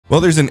Well,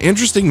 there's an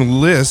interesting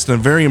list in a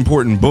very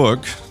important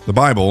book, the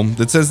Bible,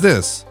 that says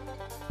this: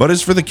 "But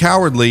as for the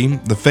cowardly,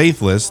 the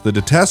faithless, the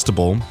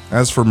detestable,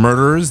 as for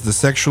murderers, the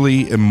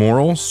sexually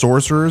immoral,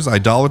 sorcerers,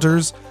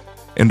 idolaters,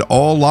 and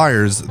all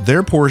liars,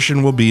 their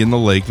portion will be in the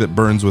lake that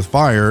burns with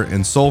fire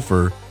and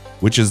sulfur,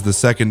 which is the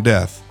second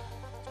death."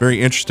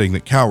 Very interesting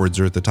that cowards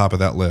are at the top of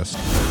that list.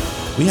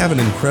 We have an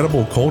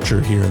incredible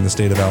culture here in the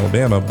state of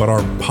Alabama, but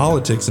our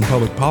politics and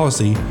public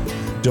policy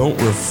don't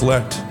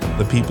reflect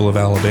the people of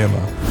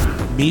Alabama.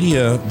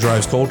 Media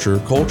drives culture.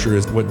 Culture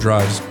is what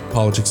drives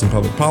politics and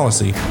public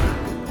policy.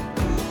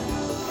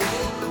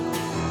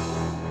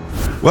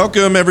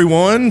 Welcome,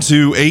 everyone,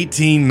 to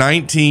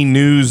 1819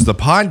 News, the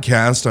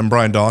podcast. I'm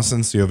Brian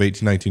Dawson, CEO of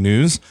 1819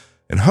 News,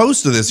 and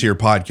host of this here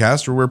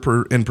podcast, where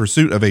we're in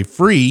pursuit of a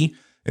free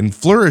and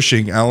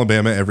flourishing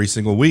Alabama every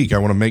single week. I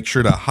want to make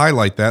sure to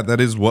highlight that. That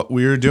is what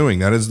we are doing.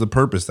 That is the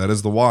purpose. That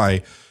is the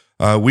why.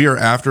 We are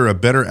after a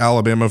better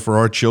Alabama for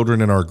our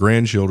children and our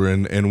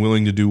grandchildren, and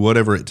willing to do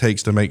whatever it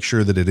takes to make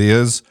sure that it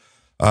is,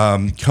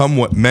 come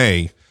what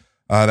may.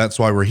 That's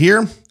why we're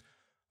here.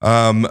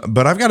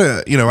 But I've got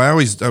to, I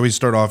always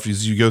start off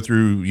as you go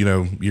through,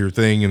 your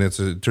thing, and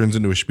it turns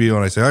into a spiel,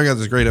 and I say, I got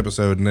this great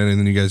episode, and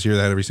then you guys hear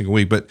that every single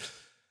week. But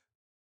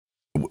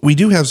we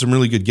do have some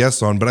really good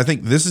guests on, but I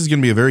think this is going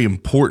to be a very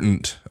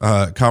important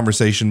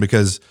conversation,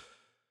 because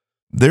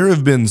there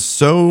have been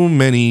so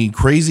many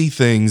crazy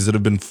things that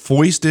have been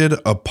foisted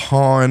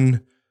upon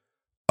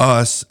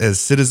us as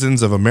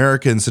citizens of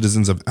America and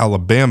citizens of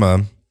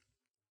Alabama,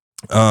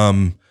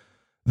 that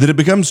it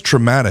becomes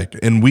traumatic,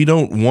 and we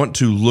don't want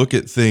to look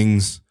at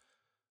things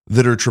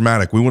that are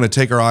traumatic. We want to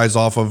take our eyes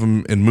off of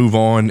them and move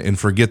on and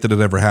forget that it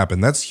ever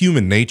happened. That's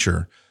human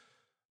nature.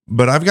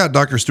 But I've got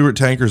Dr. Stewart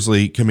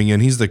Tankersley coming in.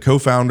 He's the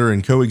co-founder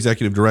and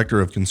co-executive director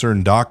of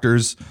Concerned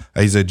Doctors.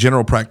 He's a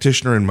general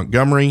practitioner in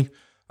Montgomery,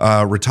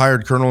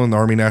 retired colonel in the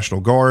Army National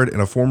Guard, and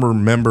a former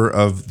member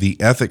of the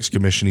Ethics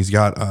Commission. He's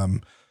got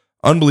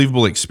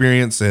unbelievable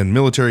experience in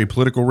military,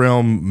 political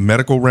realm,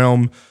 medical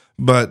realm,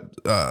 but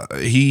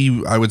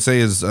he, I would say,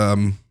 is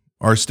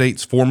our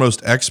state's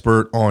foremost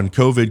expert on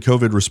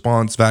COVID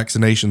response,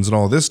 vaccinations, and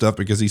all this stuff,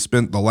 because he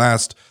spent the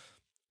last,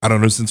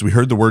 since we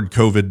heard the word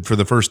COVID for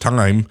the first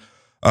time,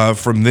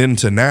 from then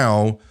to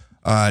now,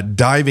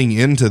 diving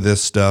into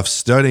this stuff,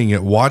 studying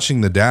it,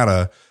 watching the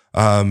data,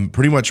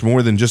 pretty much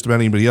more than just about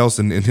anybody else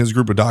in his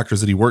group of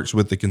doctors that he works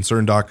with, the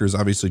Concerned Doctors,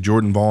 obviously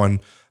Jordan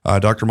Vaughn,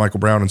 Dr. Michael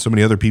Brown, and so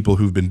many other people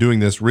who've been doing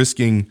this,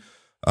 risking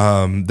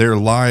their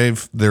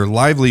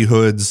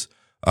livelihoods,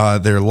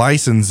 their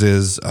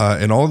licenses,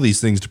 and all of these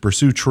things to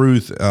pursue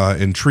truth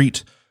and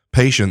treat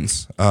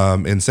patients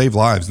and save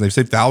lives. And they've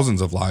saved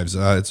thousands of lives.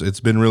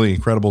 It's been really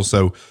incredible.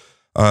 So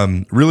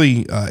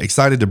really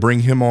excited to bring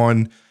him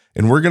on.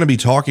 And we're going to be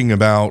talking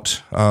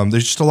about,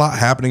 there's just a lot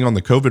happening on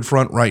the COVID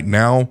front right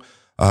now.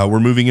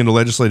 We're moving into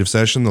legislative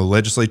session. The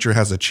legislature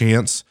has a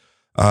chance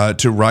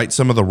to right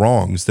some of the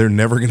wrongs. They're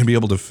never going to be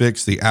able to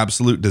fix the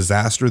absolute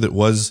disaster that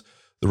was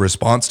the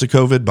response to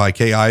COVID by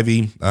Kay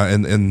Ivey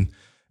and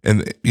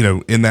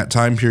in that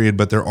time period.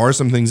 But there are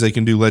some things they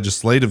can do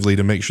legislatively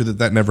to make sure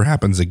that never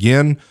happens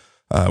again.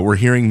 We're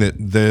hearing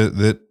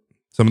that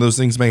some of those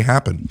things may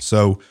happen.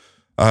 So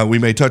we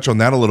may touch on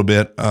that a little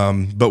bit.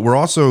 But we're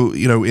also,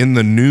 in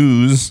the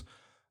news.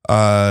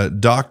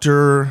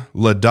 Dr.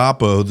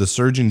 Ladapo, the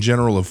Surgeon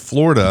General of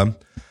Florida,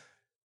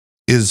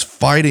 is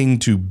fighting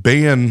to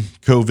ban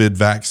COVID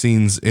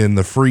vaccines in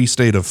the free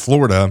state of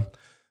Florida.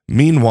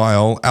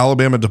 Meanwhile,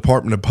 Alabama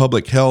Department of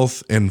Public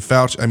Health and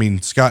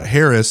Scott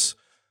Harris,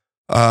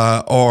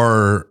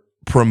 are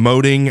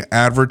promoting,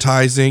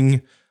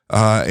 advertising,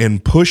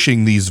 and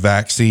pushing these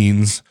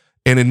vaccines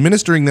and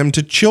administering them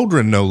to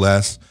children, no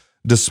less,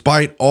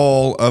 despite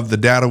all of the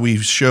data we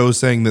show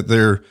saying that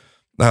they're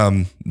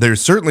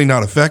certainly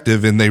not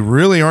effective, and they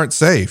really aren't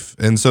safe.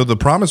 And so the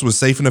promise was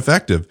safe and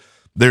effective.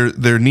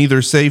 They're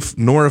neither safe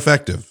nor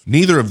effective.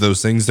 Neither of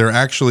those things. They're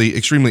actually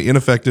extremely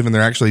ineffective, and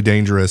they're actually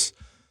dangerous.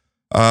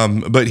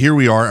 But here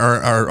we are.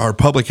 Our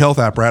public health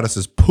apparatus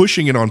is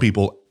pushing it on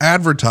people,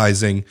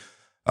 advertising,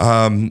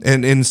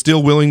 and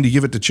still willing to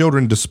give it to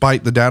children,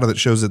 despite the data that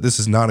shows that this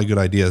is not a good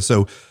idea.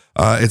 So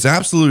it's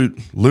absolute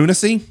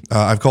lunacy.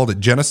 I've called it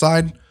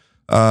genocide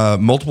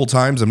multiple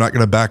times. I'm not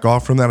going to back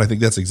off from that. I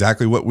think that's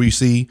exactly what we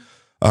see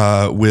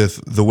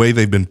with the way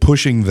they've been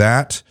pushing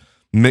that,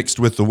 mixed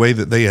with the way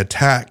that they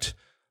attacked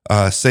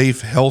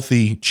safe,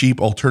 healthy, cheap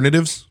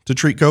alternatives to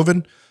treat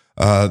COVID,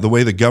 the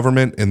way the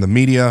government and the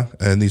media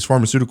and these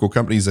pharmaceutical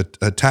companies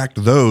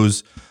attacked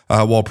those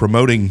while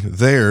promoting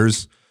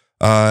theirs,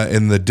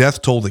 and the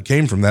death toll that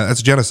came from that.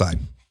 That's genocide,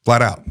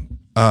 flat out.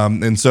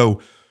 And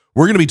so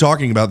we're going to be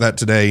talking about that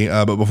today.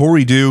 But before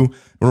we do,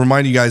 I'll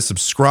remind you guys,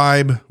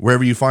 subscribe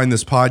wherever you find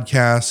this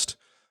podcast,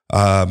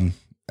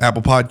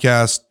 Apple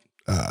Podcast,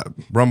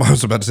 Rumble. I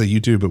was about to say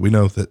YouTube, but we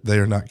know that they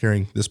are not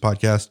carrying this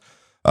podcast.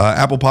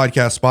 Apple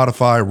Podcast,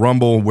 Spotify,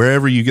 Rumble,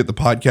 wherever you get the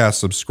podcast,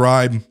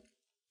 subscribe,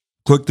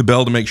 click the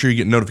bell to make sure you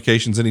get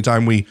notifications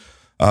anytime we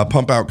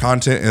pump out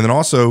content. And then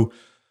also,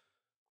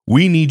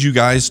 we need you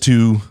guys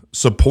to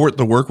support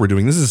the work we're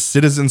doing. This is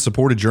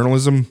citizen-supported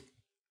journalism.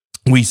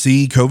 We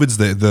see COVID's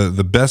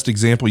the best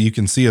example you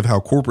can see of how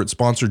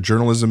corporate-sponsored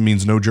journalism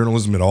means no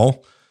journalism at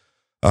all.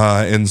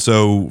 And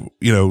so,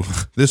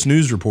 this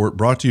news report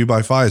brought to you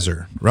by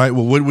Pfizer, right?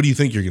 Well, what do you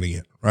think you're going to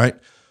get, right?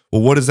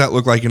 Well, what does that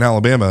look like in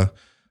Alabama?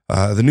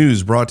 The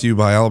news brought to you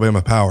by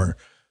Alabama Power.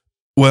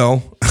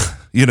 Well,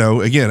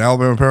 again,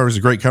 Alabama Power is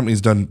a great company.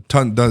 It's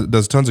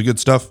does tons of good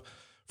stuff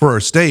for our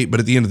state. But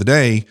at the end of the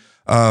day,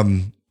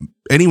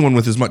 anyone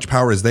with as much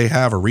power as they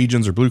have, or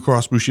Regions or Blue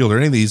Cross Blue Shield or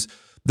any of these,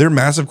 they're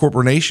massive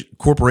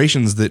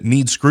corporations that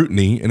need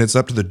scrutiny, and it's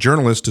up to the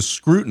journalists to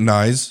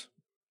scrutinize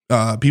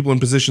people in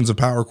positions of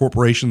power,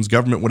 corporations,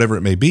 government, whatever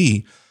it may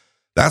be.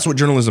 That's what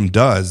journalism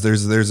does.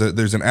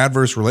 There's an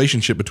adverse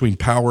relationship between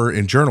power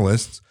and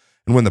journalists,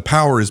 and when the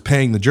power is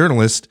paying the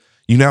journalist,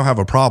 you now have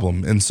a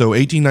problem. And so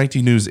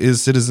 1819 News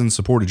is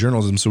citizen-supported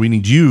journalism, so we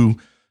need you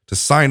to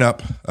sign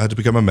up to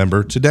become a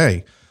member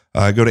today.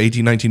 Go to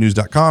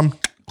 1819news.com,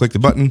 click the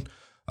button,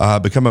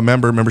 become a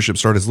member. Membership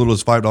starts as little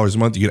as $5 a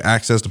month. You get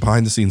access to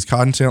behind-the-scenes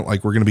content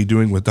like we're going to be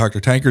doing with Dr.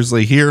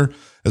 Tankersley here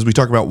as we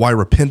talk about why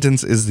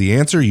repentance is the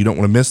answer. You don't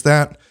want to miss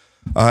that.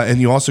 And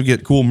you also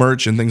get cool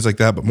merch and things like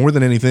that. But more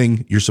than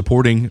anything, you're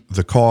supporting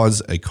the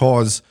cause,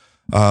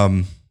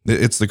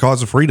 it's the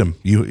cause of freedom.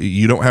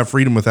 You don't have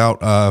freedom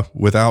without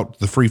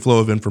the free flow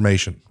of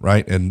information,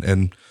 right?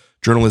 And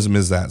journalism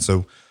is that.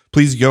 So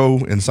please go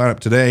and sign up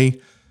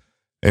today.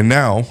 And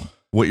now,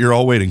 what you're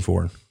all waiting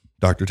for,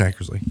 Dr.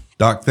 Tankersley.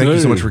 Doc, thank you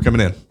so much for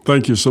coming in.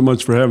 Thank you so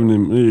much for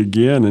having me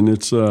again. And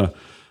it's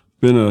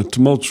been a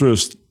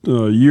tumultuous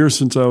year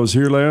since I was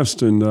here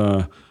last.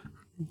 And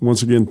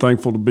once again,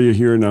 thankful to be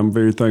here. And I'm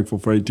very thankful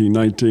for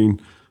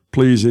 1819.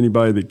 Please,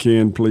 anybody that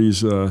can,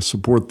 please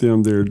support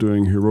them. They're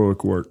doing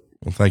heroic work.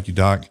 Well, thank you,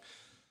 Doc.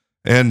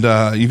 And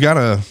you've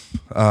got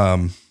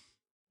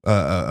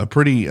a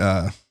pretty.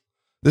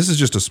 This is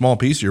just a small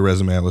piece of your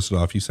resume I listed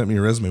off. You sent me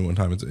your resume one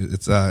time.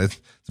 It's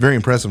very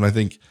impressive, and I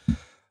think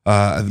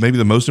maybe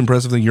the most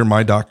impressive thing, you're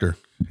my doctor.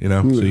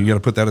 So you got to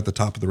put that at the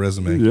top of the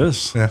resume.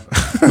 Yes, yeah,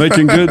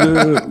 making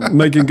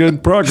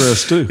good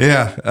progress too.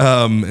 Yeah,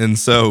 and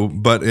so,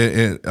 but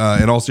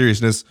in all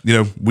seriousness,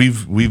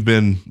 we've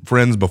been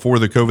friends before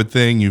the COVID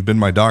thing. You've been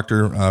my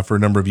doctor for a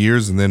number of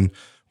years, and then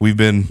we've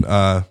been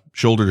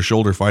shoulder to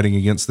shoulder fighting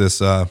against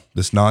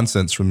this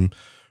nonsense from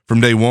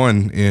day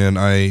one. And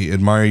I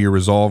admire your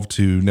resolve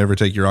to never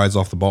take your eyes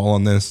off the ball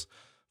on this.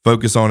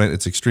 Focus on it.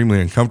 It's extremely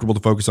uncomfortable to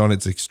focus on it.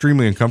 It's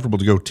extremely uncomfortable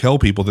to go tell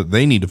people that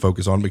they need to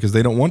focus on it because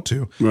they don't want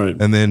to. Right.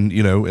 And then,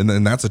 and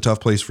then that's a tough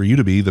place for you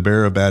to be the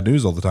bearer of bad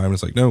news all the time.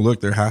 It's like, no,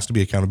 look, there has to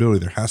be accountability.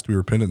 There has to be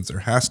repentance.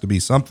 There has to be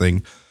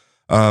something.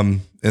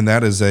 And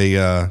that is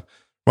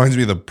reminds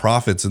me of the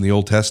prophets in the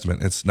Old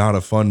Testament. It's not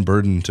a fun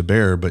burden to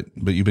bear, but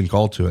you've been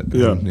called to it,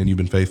 and you've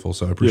been faithful.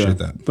 So I appreciate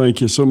that.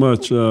 Thank you so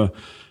much.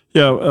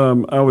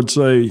 I would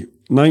say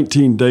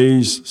 19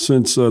 days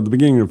since the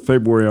beginning of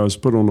February, I was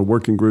put on a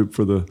working group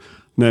for the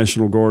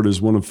National Guard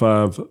as one of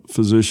 5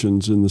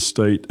 physicians in the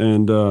state.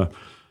 And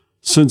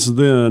since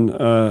then,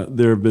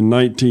 there have been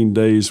 19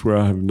 days where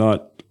I have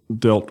not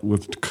dealt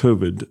with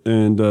COVID.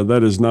 And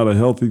that is not a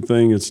healthy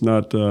thing. It's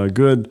not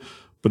good.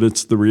 But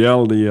it's the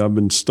reality I've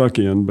been stuck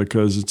in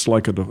because it's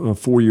like going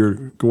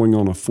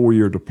on a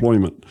 4-year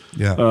deployment.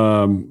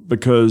 Yeah.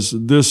 Because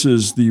this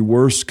is the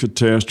worst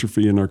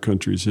catastrophe in our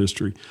country's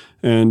history.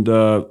 And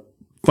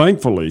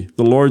thankfully,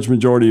 the large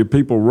majority of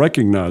people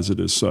recognize it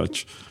as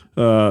such.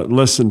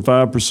 Less than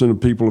 5% of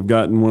people have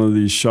gotten one of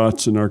these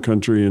shots in our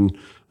country, and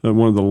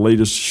one of the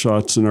latest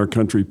shots in our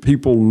country.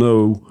 People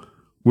know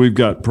we've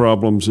got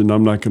problems, and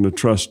I'm not going to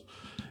trust.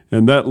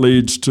 And that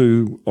leads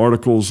to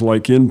articles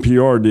like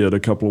NPR did a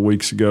couple of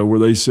weeks ago where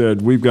they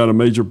said, we've got a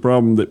major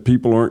problem that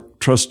people aren't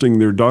trusting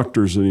their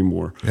doctors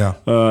anymore. Yeah.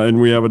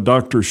 And we have a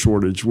doctor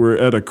shortage. We're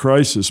at a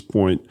crisis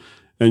point.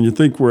 And you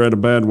think we're at a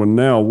bad one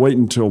now. Wait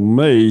until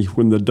May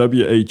when the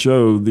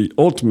WHO, the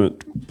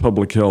ultimate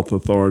public health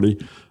authority,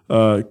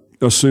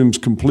 assumes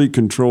complete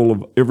control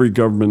of every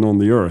government on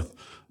the earth.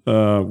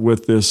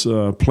 With this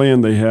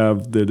plan they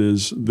have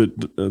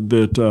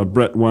that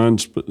Brett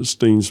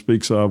Weinstein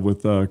speaks of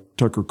with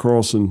Tucker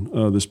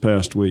Carlson this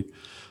past week.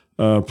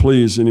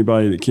 Please,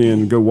 anybody that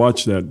can, go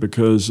watch that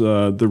because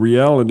the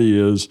reality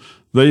is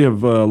they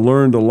have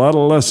learned a lot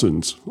of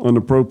lessons,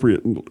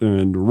 inappropriate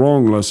and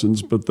wrong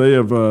lessons, but they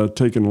have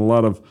taken a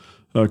lot of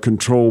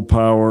control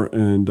power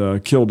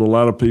and killed a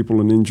lot of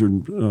people and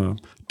injured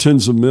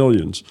tens of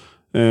millions.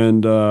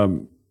 And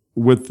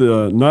with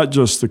not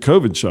just the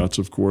COVID shots,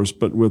 of course,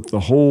 but with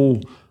the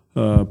whole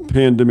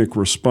pandemic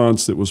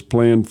response that was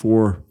planned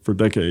for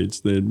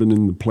decades. They had been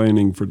in the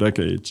planning for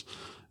decades.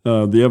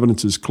 The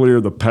evidence is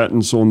clear. The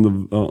patents on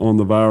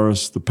the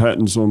virus, the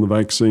patents on the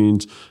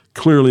vaccines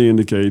clearly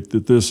indicate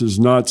that this is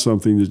not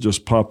something that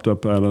just popped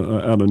up out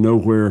of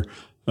nowhere.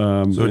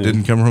 So it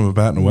didn't come from a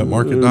bat in a wet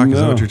market, Doc? Is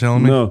that what you're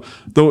telling me? No.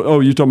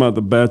 You're talking about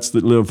the bats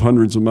that live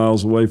hundreds of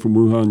miles away from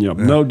Wuhan? Yeah.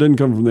 No, it didn't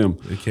come from them.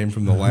 It came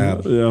from the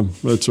lab. Yeah,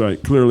 that's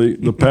right. Clearly,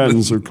 the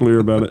patents are clear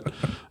about it.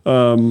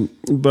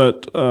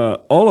 But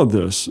all of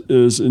this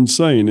is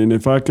insane. And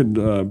if I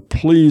could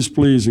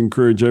please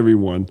encourage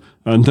everyone,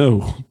 I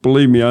know,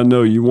 believe me, I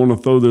know you want to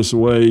throw this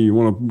away. You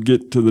want to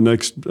get to the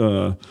next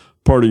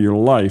part of your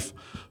life.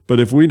 But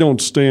if we don't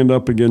stand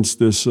up against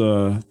this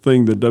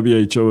thing that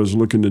WHO is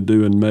looking to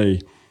do in May,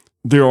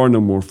 there are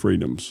no more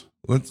freedoms.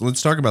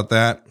 Let's talk about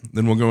that.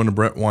 Then we'll go into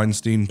Brett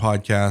Weinstein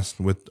podcast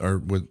with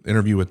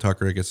interview with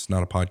Tucker. I guess it's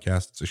not a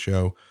podcast; it's a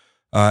show.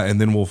 And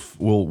then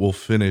we'll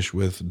finish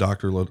with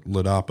Dr.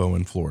 Ladapo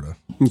in Florida.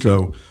 Okay.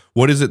 So,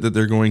 what is it that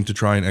they're going to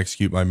try and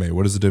execute by May?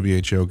 What is the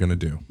WHO going to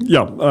do?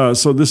 Yeah.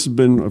 So this has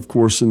been, of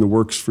course, in the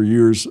works for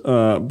years.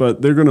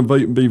 But they're going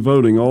to be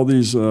voting. All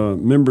these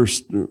member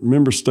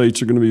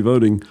states are going to be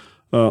voting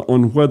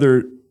on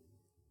whether,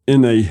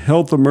 in a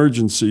health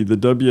emergency, the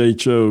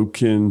WHO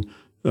can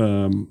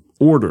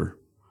order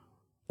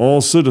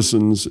all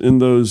citizens in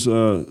those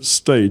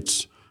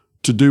states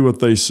to do what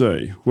they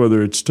say,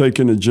 whether it's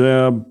taking a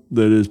jab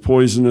that is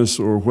poisonous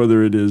or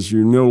whether it is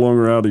you're no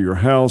longer out of your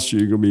house,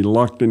 you're going to be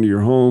locked into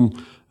your home.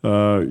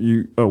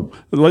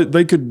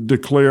 They could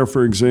declare,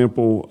 for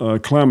example,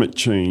 climate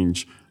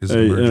change as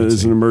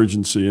an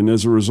emergency. And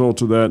as a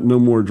result of that, no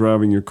more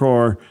driving your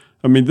car.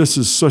 I mean, this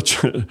is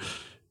such a...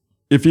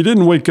 If you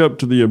didn't wake up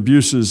to the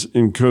abuses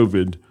in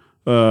COVID,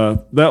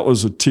 that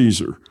was a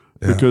teaser.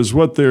 Yeah. Because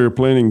what they're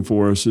planning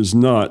for us is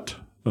not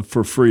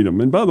for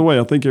freedom. And by the way,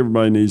 I think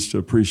everybody needs to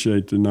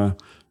appreciate, and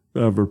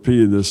I've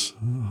repeated this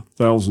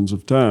thousands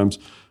of times,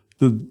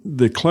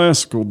 the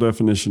classical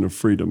definition of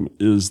freedom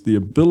is the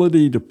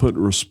ability to put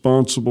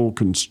responsible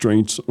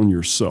constraints on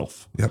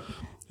yourself. Yep.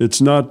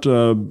 It's not,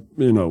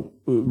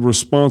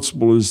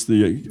 responsible is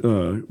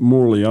the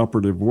morally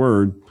operative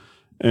word,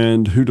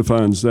 and who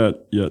defines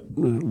that yet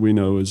we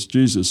know is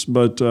Jesus,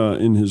 but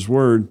in his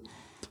word.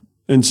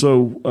 And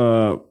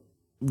so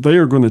they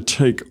are going to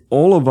take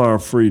all of our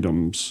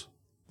freedoms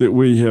that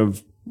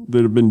have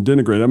been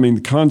denigrated. I mean,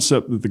 the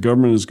concept that the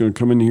government is going to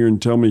come in here and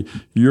tell me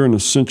you're an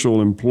essential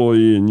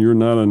employee and you're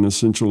not an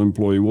essential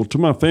employee. Well, to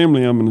my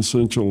family, I'm an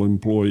essential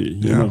employee.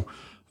 You know,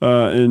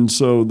 and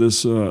so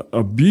this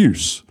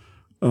abuse,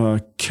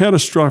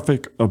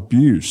 catastrophic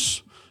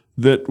abuse,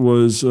 that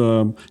was,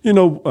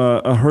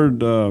 I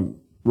heard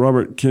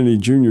Robert Kennedy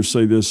Jr.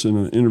 say this in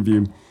an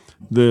interview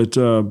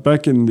that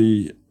back in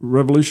the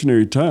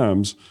Revolutionary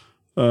times.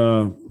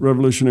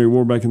 Revolutionary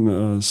War back in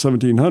the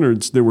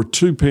 1700s, there were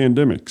two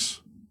pandemics.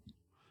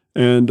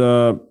 And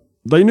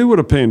they knew what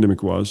a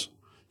pandemic was,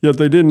 yet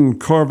they didn't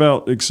carve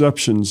out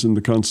exceptions in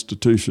the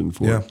Constitution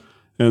for it.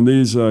 And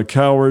these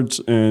cowards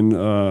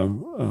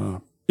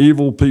and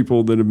evil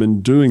people that have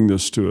been doing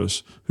this to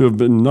us, who have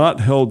been not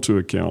held to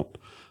account,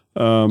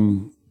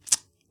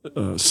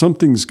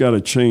 something's got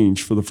to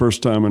change for the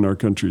first time in our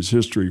country's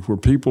history, where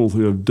people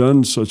who have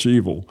done such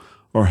evil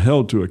are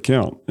held to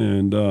account.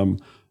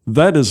 And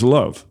that is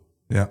love.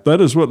 Yeah. That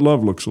is what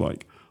love looks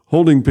like.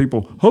 Holding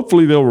people,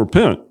 hopefully they'll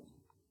repent,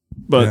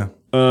 but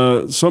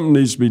something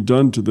needs to be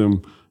done to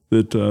them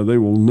that they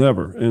will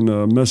never, and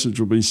a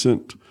message will be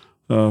sent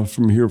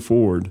from here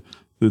forward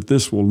that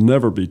this will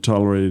never be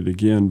tolerated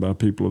again by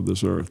people of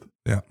this earth.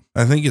 Yeah.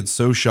 I think it's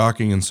so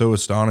shocking and so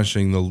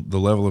astonishing, the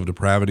level of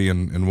depravity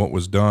and what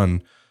was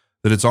done,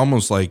 that it's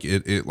almost like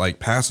it like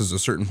passes a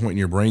certain point in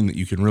your brain that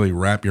you can really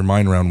wrap your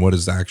mind around what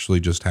has actually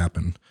just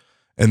happened.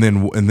 And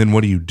then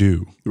what do you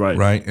do?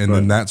 Right. And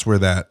then that's where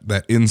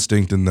that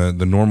instinct and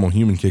the normal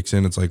human kicks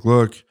in. It's like,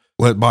 look,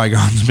 let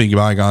bygones be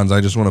bygones.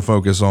 I just want to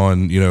focus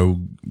on,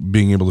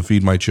 being able to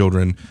feed my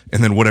children,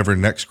 and then whatever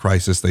next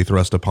crisis they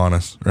thrust upon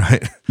us.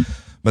 Right.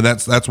 But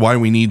that's why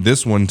we need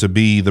this one to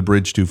be the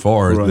bridge too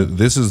far. Right.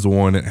 This is the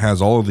one that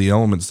has all of the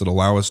elements that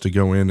allow us to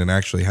go in and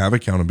actually have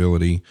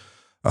accountability.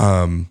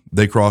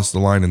 They cross the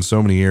line in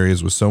so many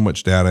areas with so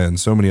much data and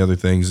so many other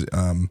things.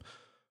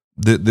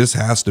 This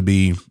has to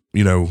be,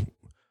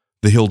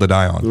 the hill to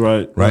die on.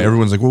 Right.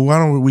 Everyone's like,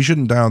 well, we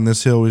shouldn't die on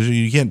this hill.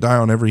 You can't die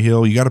on every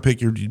hill. You got to pick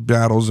your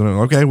battles. And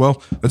okay,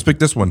 well, let's pick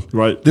this one.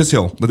 Right. This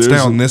hill. Let's die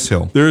on this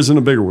hill. There isn't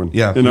a bigger one.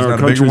 Yeah. In our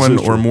country's history. A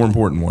bigger one or a more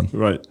important one.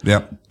 Right.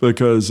 Yeah.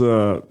 Because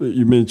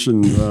you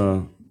mentioned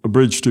a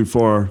bridge too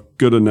far.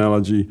 Good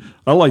analogy.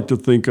 I like to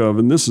think of,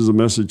 and this is a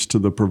message to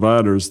the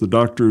providers, the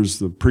doctors,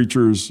 the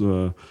preachers,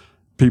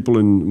 people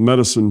in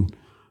medicine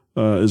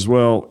as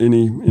well, in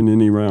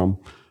any realm.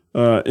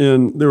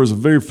 And there was a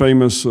very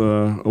famous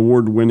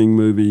award-winning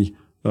movie,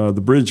 The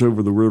Bridge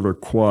Over the River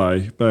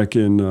Kwai, back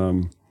in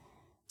World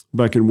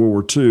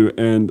War II.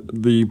 And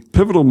the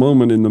pivotal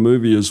moment in the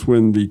movie is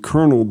when the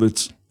colonel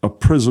that's a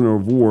prisoner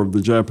of war of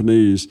the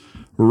Japanese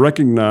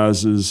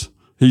recognizes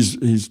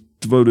he's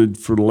devoted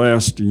for the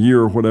last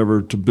year or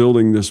whatever to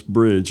building this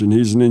bridge. And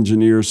he's an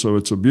engineer, so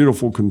it's a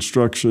beautiful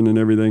construction and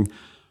everything.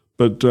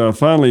 But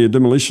finally, a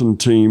demolition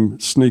team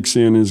sneaks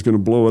in and is going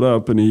to blow it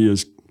up, and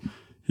he's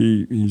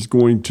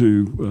going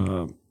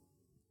to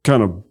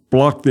kind of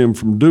block them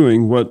from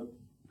doing what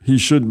he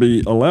should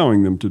be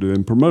allowing them to do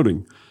and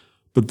promoting.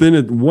 But then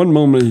at one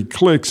moment he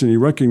clicks and he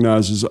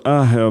recognizes,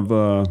 I have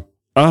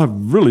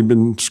really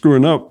been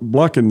screwing up,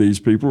 blocking these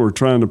people or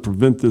trying to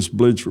prevent this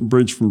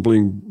bridge from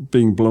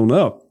being blown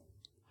up.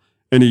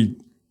 And he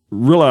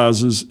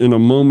realizes in a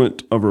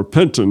moment of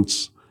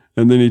repentance,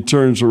 and then he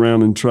turns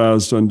around and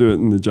tries to undo it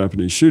in the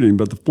Japanese shooting.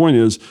 But the point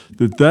is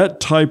that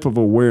type of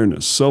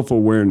awareness,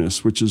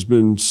 self-awareness, which has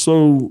been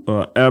so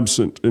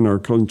absent in our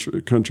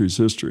country's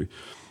history,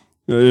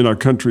 in our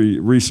country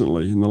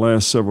recently, in the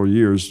last several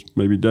years,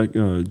 maybe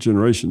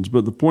generations.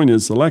 But the point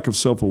is the lack of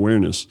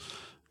self-awareness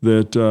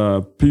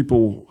that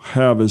people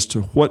have as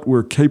to what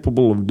we're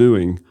capable of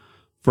doing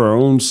for our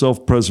own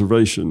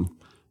self-preservation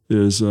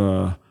is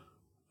the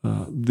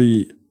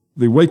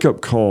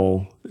wake-up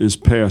call is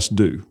past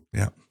due.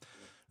 Yeah.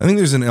 I think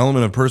there's an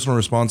element of personal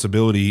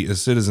responsibility as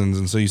citizens.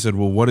 And so you said,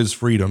 well, what is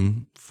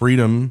freedom?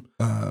 Freedom,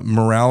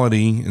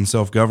 morality, and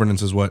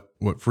self-governance is what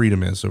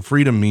freedom is. So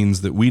freedom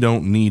means that we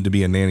don't need to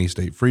be a nanny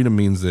state. Freedom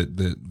means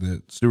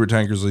that Stewart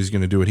Tankersley is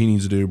going to do what he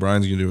needs to do.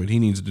 Brian's going to do what he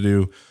needs to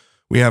do.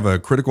 We have a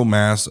critical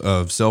mass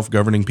of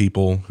self-governing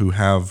people who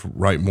have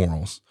right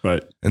morals.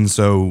 Right. And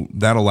so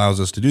that allows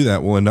us to do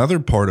that. Well, another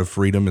part of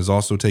freedom is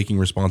also taking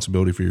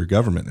responsibility for your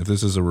government. If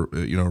this is a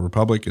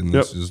republic and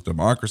this is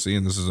democracy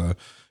and this is a,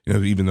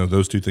 even though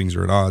those two things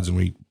are at odds and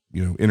we,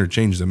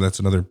 interchange them, that's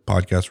another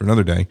podcast for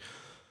another day.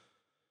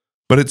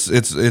 But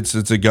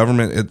it's a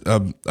government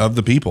of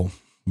the people,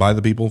 by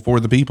the people, for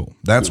the people.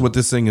 That's what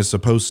this thing is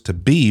supposed to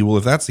be. Well,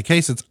 if that's the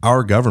case, it's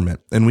our government.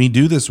 And we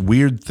do this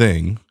weird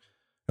thing.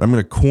 I'm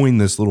going to coin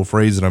this little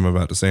phrase that I'm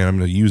about to say, and I'm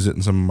going to use it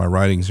in some of my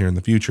writings here in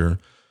the future.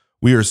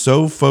 We are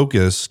so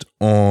focused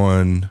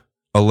on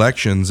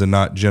elections and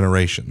not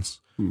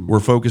generations. We're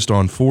focused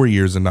on 4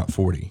 years and not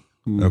 40.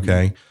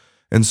 Okay.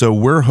 And so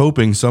we're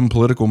hoping some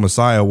political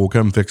messiah will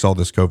come fix all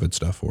this COVID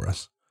stuff for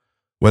us.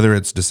 Whether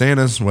it's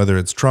DeSantis, whether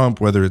it's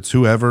Trump, whether it's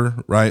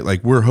whoever, right?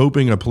 Like we're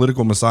hoping a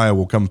political messiah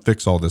will come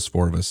fix all this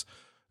for us.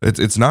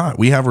 It's not.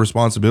 We have a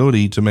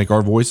responsibility to make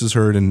our voices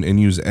heard and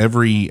use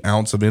every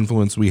ounce of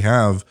influence we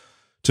have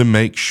to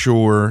make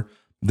sure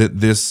that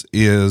this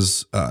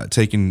is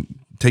taken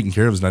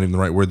care of is not even the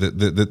right word,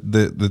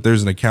 that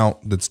there's an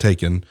account that's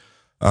taken.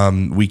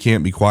 We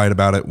can't be quiet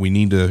about it. We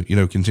need to,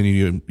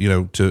 continue,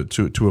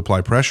 to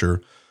apply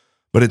pressure.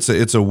 But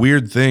it's a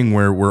weird thing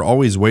where we're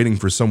always waiting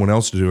for someone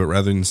else to do it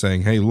rather than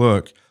saying, hey,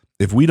 look,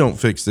 if we don't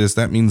fix this,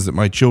 that means that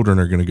my children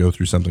are going to go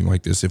through something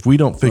like this. If we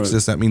don't fix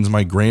this, that means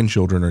my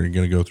grandchildren are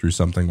going to go through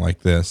something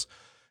like this.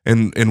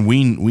 And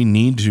we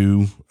need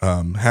to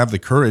have the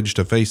courage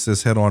to face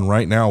this head on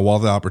right now while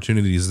the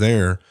opportunity is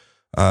there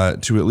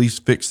to at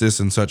least fix this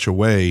in such a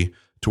way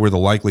to where the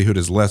likelihood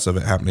is less of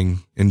it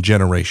happening in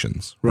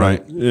generations.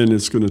 Right. And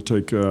it's going to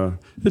take,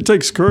 it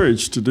takes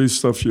courage to do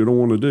stuff you don't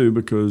want to do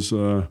because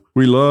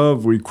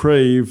we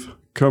crave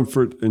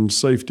comfort and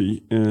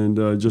safety.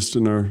 And just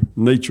in our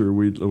nature,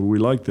 we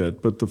like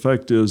that. But the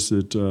fact is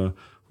that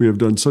we have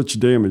done such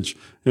damage.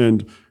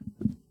 And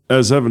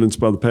as evidenced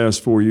by the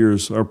past 4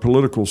 years, our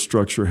political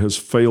structure has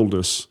failed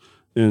us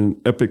in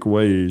epic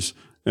ways,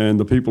 and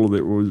the people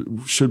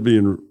that should be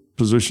in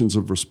positions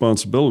of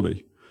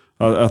responsibility.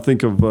 I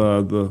think of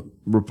the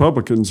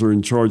Republicans are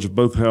in charge of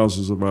both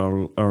houses of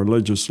our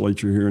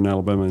legislature here in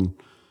Alabama.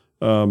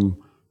 And,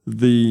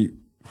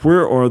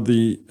 where are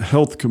the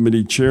health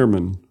committee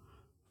chairmen?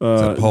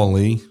 Is that Paul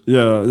Lee?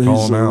 Yeah,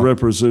 he's a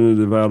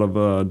representative out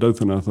of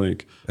Dothan, I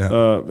think.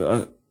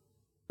 Yeah.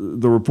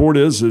 The report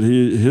is that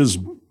his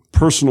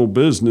personal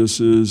business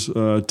is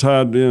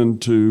tied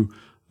into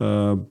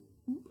the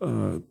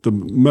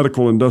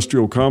medical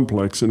industrial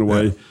complex in a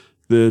way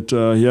that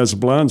he has a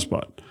blind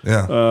spot.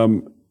 Yeah.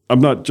 I'm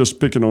not just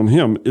picking on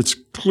him. It's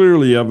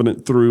clearly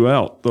evident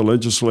throughout the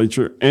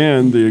legislature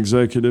and the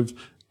executive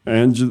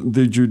and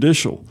the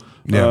judicial.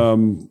 Yeah.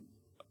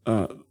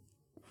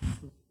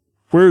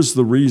 Where's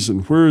the reason?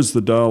 Where is the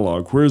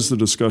dialogue? Where's the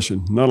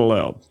discussion? Not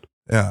allowed.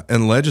 Yeah,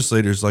 and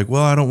legislators like,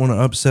 well, I don't want to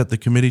upset the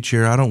committee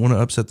chair. I don't want to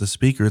upset the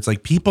speaker. It's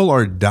like people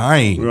are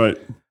dying. Right.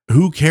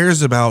 Who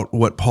cares about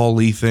what Paul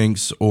Lee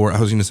thinks? Or I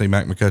was going to say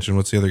Mac McCutcheon.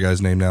 What's the other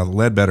guy's name now? The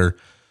Ledbetter.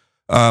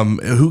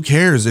 Who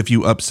cares if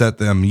you upset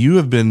them? You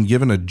have been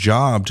given a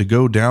job to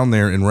go down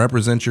there and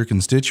represent your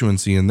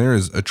constituency, and there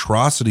is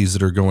atrocities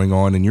that are going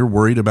on, and you're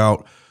worried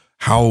about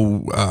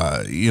how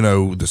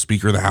the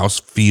Speaker of the House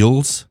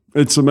feels.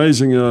 It's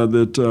amazing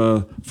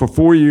that for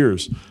 4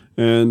 years.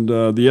 And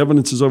the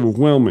evidence is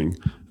overwhelming.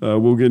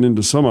 We'll get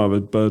into some of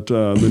it, but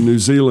the New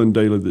Zealand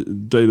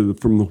data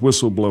from the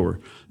whistleblower.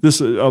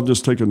 I'll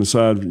just take an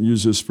aside and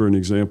use this for an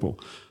example.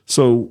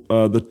 So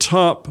the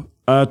top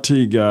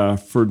IT guy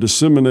for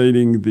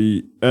disseminating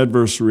the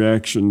adverse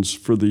reactions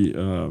for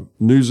the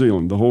New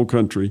Zealand, the whole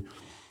country,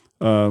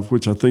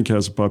 which I think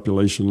has a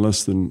population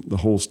less than the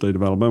whole state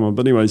of Alabama.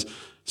 But anyways,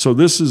 so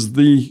this is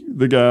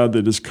the guy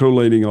that is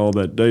collating all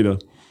that data.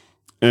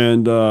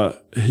 And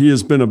he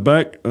has been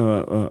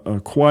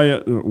a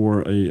quiet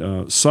or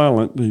a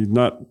silent, he's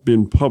not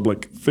been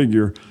public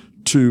figure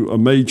to a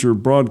major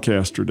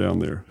broadcaster down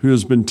there who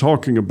has been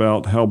talking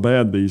about how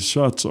bad these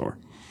shots are.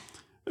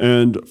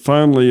 And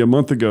finally, a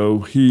month ago,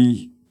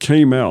 he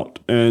came out,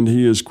 and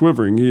he is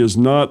quivering. He is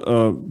not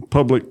a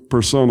public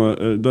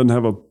persona, doesn't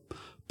have a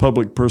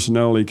public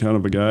personality kind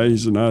of a guy.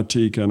 He's an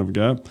IT kind of a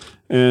guy.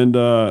 And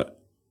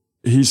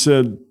he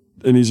said,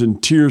 and he's in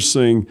tears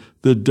saying,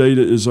 the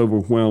data is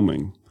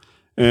overwhelming.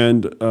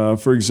 And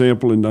for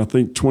example, in I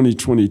think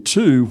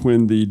 2022,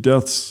 when the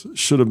deaths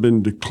should have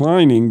been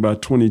declining by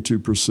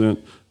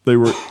 22%, they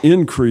were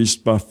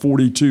increased by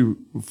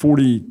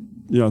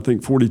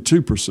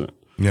 42%.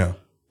 Yeah.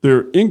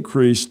 They're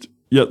increased,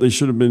 yet they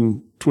should have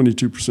been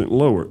 22%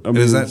 lower. I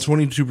mean, is that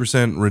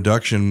 22%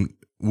 reduction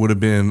would have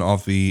been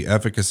off the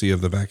efficacy of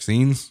the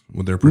vaccines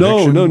with their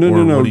prediction?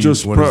 No.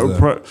 Just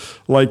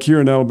like here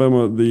in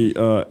Alabama,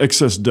 the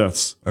excess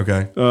deaths.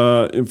 Okay.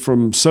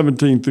 From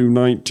 17 through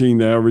 19,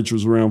 the average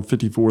was around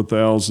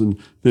 54,000.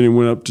 Then it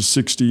went up to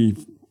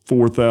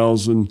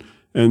 64,000.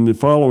 And the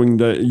following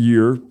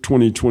year,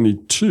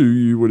 2022,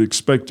 you would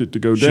expect it to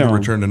go down.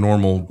 Return to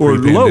normal or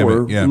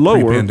lower,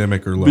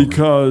 pre-pandemic or lower.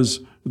 Because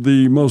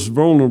the most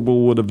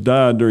vulnerable would have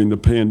died during the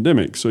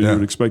pandemic, so you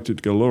would expect it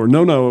to go lower.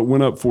 No, it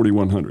went up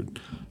 4,100.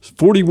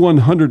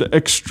 4,100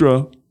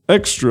 extra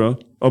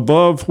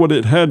above what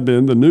it had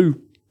been, the new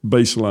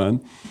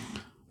baseline.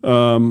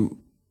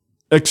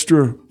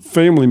 Extra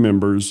family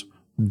members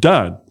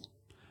died.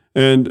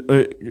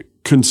 And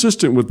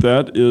consistent with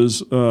that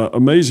is,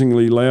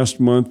 amazingly, last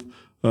month,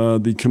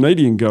 the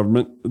Canadian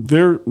government,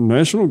 their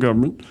national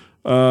government,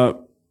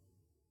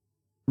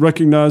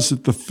 recognized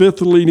that the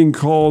fifth leading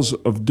cause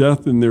of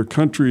death in their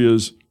country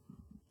is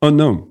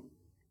unknown.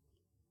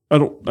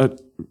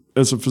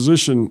 As a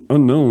physician,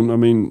 unknown, I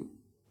mean,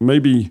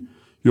 maybe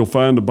you'll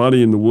find a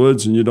body in the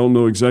woods and you don't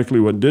know exactly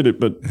what did it,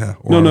 but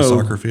on a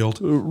soccer field.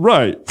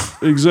 Right,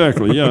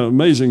 exactly. Yeah,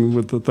 amazing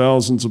with the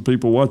thousands of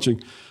people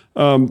watching.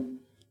 I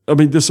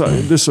mean,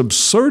 this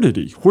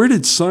absurdity, where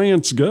did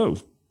science go?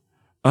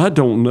 I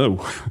don't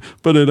know,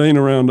 but it ain't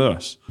around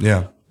us.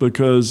 Yeah.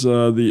 Because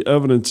the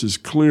evidence is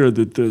clear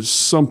that there's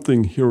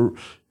something here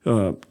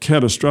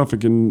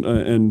catastrophic.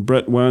 And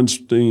Brett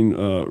Weinstein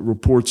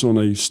reports on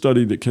a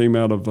study that came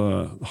out of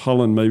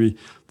Holland, maybe,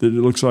 that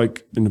it looks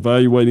like in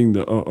evaluating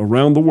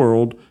around the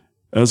world,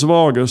 as of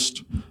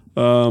August,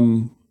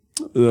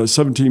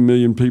 17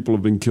 million people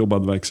have been killed by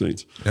the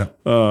vaccines. Yeah.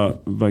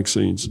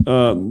 Vaccines.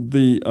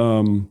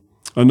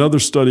 Another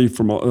study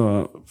from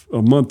a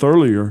month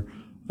earlier,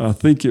 I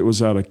think it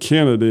was out of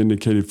Canada,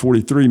 indicated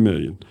 43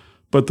 million.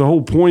 But the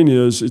whole point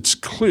is, it's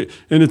clear,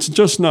 and it's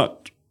just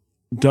not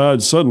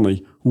died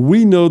suddenly.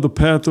 We know the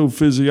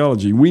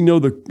pathophysiology. We know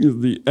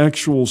the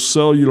actual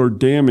cellular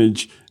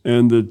damage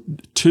and the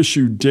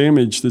tissue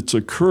damage that's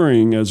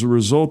occurring as a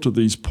result of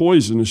these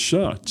poisonous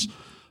shots.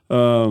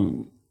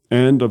 And,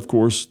 of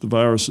course, the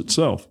virus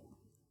itself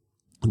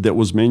that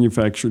was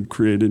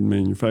created and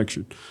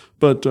manufactured.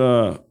 But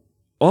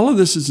all of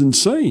this is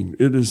insane.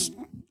 It is.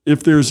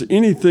 If there's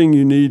anything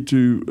you need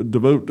to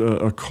devote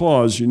a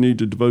cause you need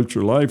to devote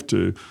your life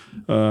to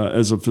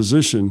as a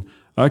physician,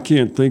 I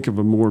can't think of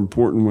a more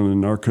important one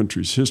in our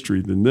country's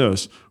history than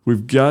this.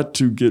 We've got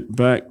to get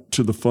back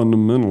to the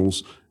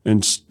fundamentals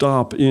and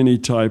stop any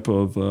type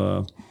of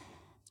where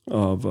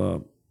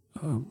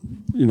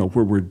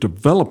we're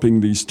developing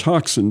these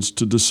toxins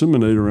to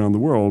disseminate around the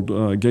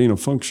world, gain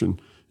of function.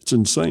 It's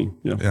insane.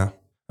 Yeah. Yeah.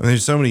 I mean,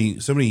 there's so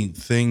many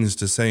things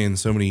to say and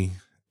so many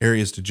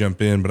areas to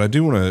jump in, but I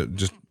do want to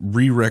just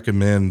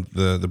recommend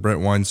the Brett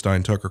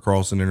Weinstein Tucker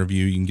Carlson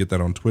interview. You can get that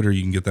on Twitter.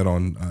 You can get that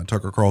on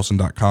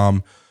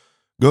tuckercarlson.com.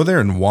 Go there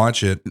and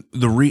watch it.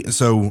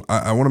 So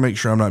I want to make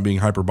sure I'm not being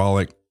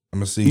hyperbolic.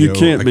 I'm a CEO. You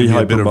can't be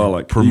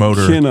hyperbolic.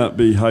 Promoter. You cannot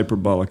be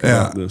hyperbolic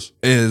about this.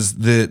 Is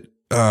that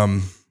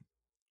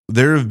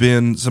there have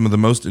been some of the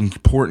most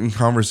important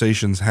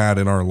conversations had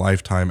in our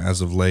lifetime as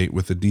of late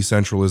with the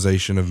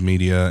decentralization of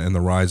media and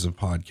the rise of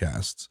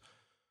podcasts.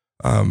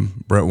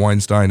 Brett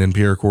Weinstein and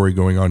Pierre Corey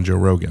going on Joe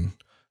Rogan,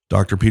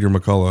 Dr. Peter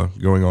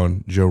McCullough going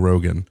on Joe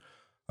Rogan,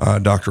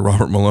 Dr.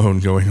 Robert Malone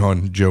going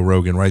on Joe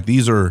Rogan, right?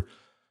 These are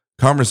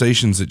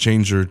conversations that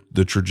change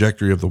the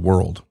trajectory of the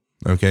world.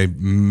 Okay.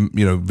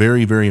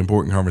 Very, very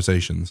important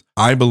conversations.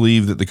 I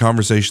believe that the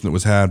conversation that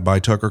was had by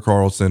Tucker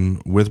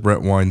Carlson with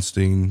Brett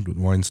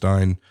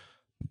Weinstein,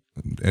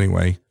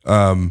 anyway,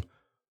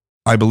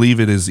 I believe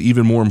it is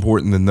even more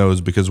important than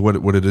those, because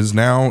what it is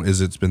now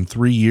is it's been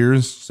 3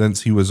 years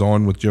since he was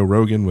on with Joe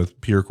Rogan, with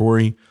Pierre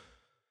Corey.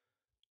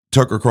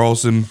 Tucker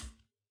Carlson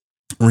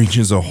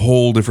reaches a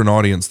whole different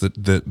audience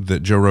that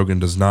Joe Rogan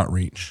does not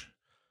reach.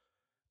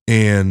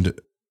 And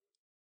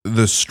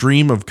the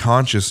stream of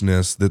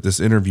consciousness that this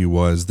interview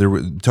was,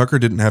 Tucker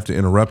didn't have to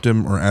interrupt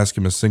him or ask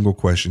him a single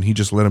question. He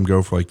just let him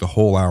go for like the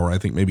whole hour. I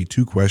think maybe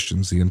 2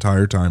 questions the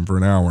entire time for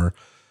an hour.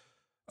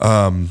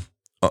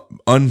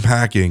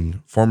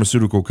 Unpacking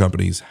pharmaceutical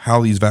companies,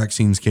 how these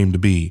vaccines came to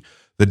be,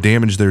 the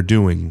damage they're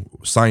doing,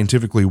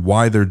 scientifically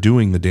why they're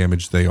doing the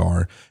damage they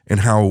are, and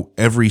how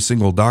every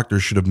single doctor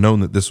should have known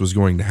that this was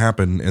going to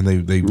happen, and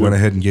they went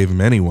ahead and gave him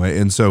anyway.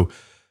 And so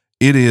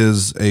it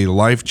is a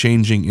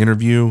life-changing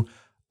interview.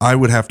 I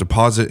would have to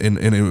pause it, and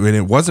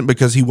it wasn't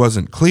because he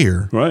wasn't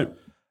clear. Right.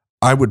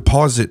 I would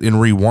pause it and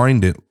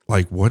rewind it.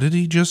 Like, what did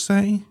he just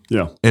say?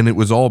 Yeah. And it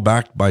was all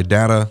backed by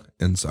data.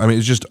 And so, I mean,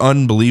 it's just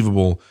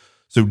unbelievable.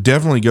 So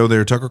definitely go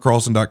there,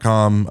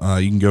 tuckercarlson.com.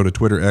 You can go to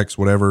Twitter, X,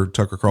 whatever,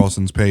 Tucker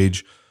Carlson's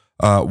page.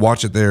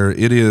 Watch it there.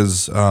 It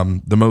is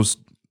the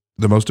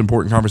most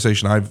important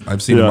conversation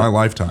I've seen in my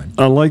lifetime.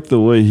 I like the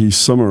way he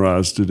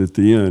summarized it at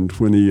the end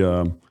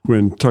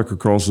when Tucker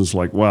Carlson's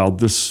like, wow,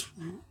 this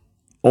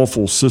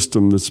awful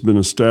system that's been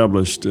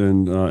established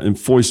and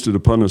foisted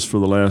upon us for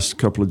the last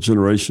couple of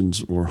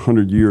generations or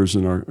 100 years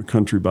in our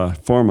country by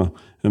pharma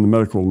and the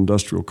medical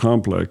industrial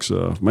complex.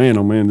 Man,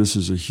 oh man, this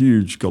is a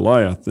huge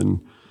Goliath.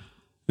 And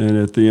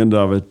at the end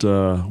of it,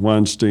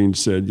 Weinstein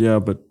said, yeah,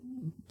 but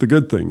the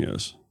good thing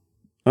is,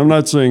 I'm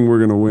not saying we're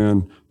going to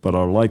win, but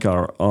I like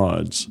our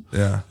odds.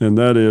 Yeah. And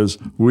that is,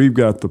 we've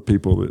got the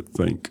people that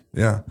think.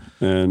 Yeah.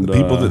 And the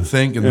people that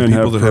think and the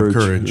people that have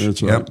courage.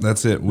 That's right. Yep,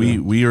 that's it.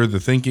 We are the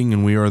thinking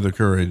and we are the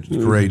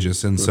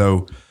courageous. And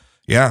so,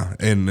 yeah.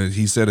 And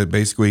he said it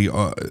basically,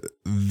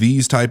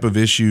 these type of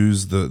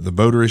issues, the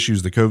voter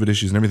issues, the COVID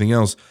issues and everything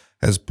else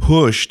has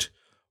pushed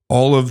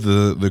all of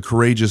the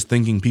courageous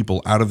thinking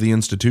people out of the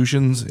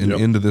institutions and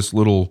into this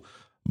little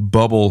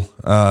bubble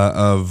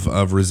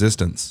of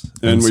resistance.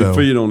 And we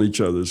feed on each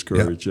other's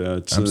courage. Yeah,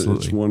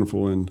 it's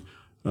wonderful. And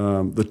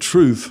the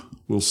truth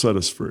will set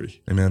us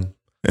free. Amen.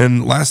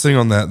 And last thing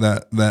on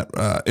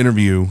that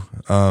interview,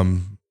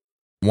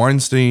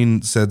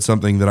 Weinstein said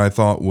something that I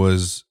thought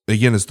was,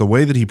 again, it's the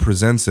way that he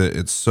presents it.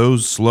 It's so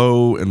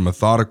slow and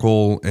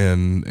methodical,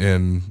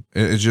 and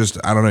it's just,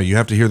 I don't know, you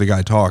have to hear the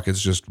guy talk.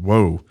 It's just,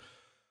 whoa.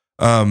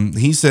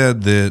 He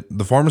said that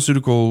the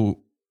pharmaceutical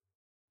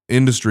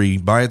industry,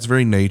 by its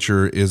very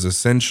nature, is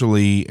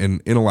essentially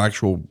an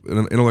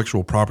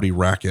intellectual property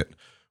racket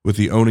with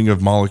the owning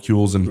of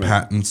molecules and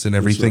patents and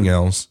everything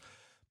else.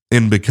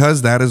 And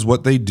because that is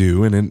what they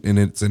do, and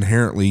it's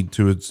inherently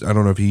to its, I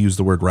don't know if he used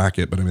the word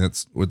racket, but I mean,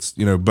 that's what's,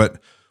 but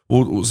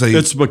we'll say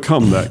it's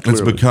become that.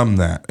 Clearly. It's become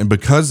that. And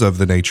because of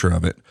the nature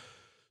of it.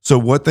 So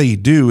what they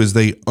do is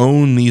they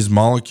own these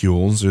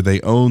molecules or they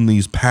own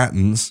these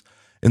patents.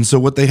 And so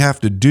what they have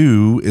to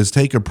do is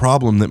take a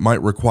problem that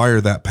might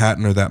require that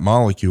patent or that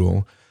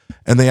molecule,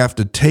 and they have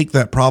to take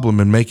that problem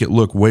and make it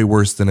look way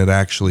worse than it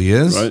actually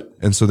is. Right.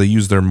 And so they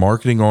use their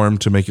marketing arm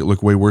to make it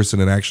look way worse than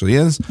it actually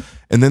is.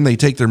 And then they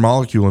take their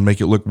molecule and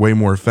make it look way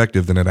more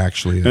effective than it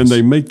actually is. And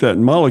they make that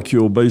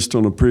molecule based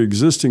on a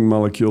pre-existing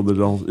molecule that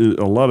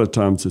a lot of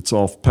times it's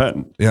off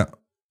patent. Yeah.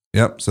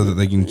 Yep. So that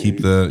they can keep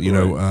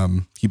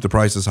the, keep the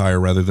prices higher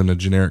rather than a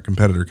generic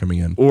competitor coming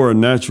in. Or a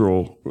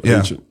natural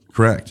agent.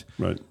 Correct.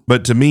 Right.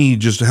 But to me,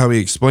 just how he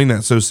explained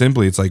that so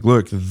simply, it's like,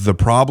 look, the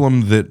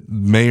problem that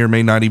may or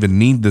may not even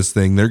need this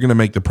thing, they're going to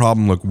make the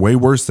problem look way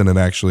worse than it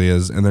actually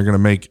is, and they're going to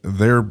make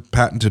their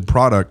patented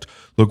product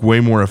look way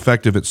more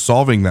effective at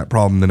solving that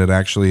problem than it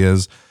actually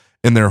is.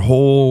 And their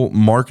whole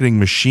marketing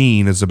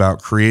machine is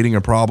about creating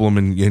a problem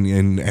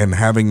and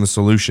having the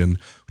solution,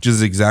 which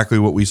is exactly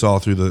what we saw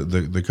through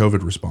the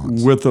COVID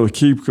response. With a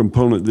key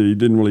component that he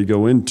didn't really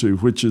go into,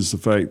 which is the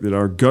fact that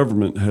our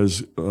government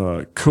has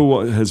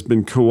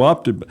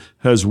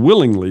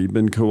willingly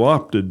been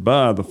co-opted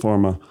by the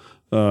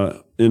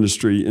pharma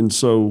industry. And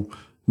so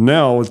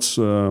now it's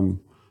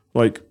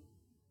like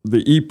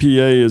the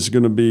EPA is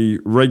going to be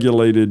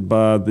regulated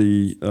by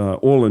the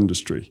oil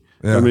industry.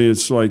 Yeah. I mean,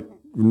 it's like,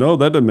 no,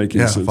 that doesn't make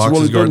any sense.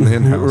 Fox's garden, the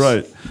hen house.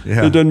 Right.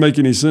 Yeah. It doesn't make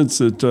any sense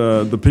that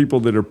the people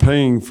that are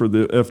paying for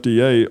the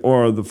FDA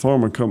are the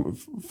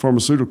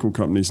pharmaceutical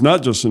companies,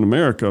 not just in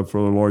America for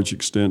a large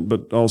extent,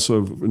 but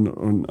also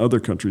in other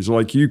countries.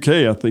 Like UK,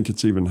 I think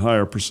it's even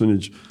higher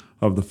percentage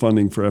of the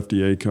funding for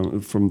FDA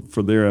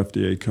for their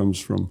FDA comes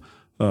from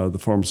the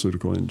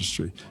pharmaceutical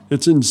industry.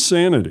 It's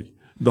insanity.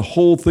 The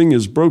whole thing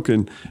is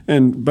broken.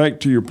 And back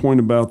to your point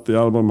about the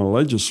Alabama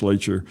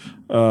legislature,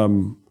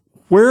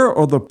 where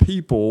are the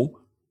people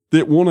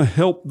that want to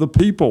help the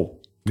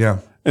people? Yeah.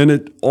 And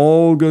it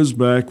all goes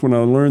back when I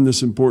learned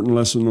this important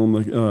lesson on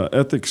the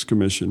Ethics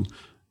Commission.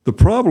 The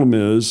problem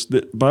is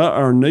that by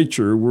our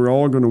nature, we're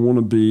all going to want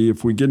to be,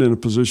 if we get in a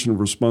position of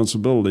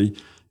responsibility,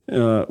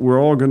 we're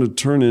all going to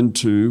turn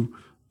into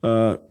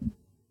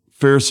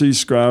Pharisees,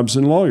 scribes,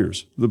 and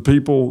lawyers. The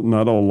people,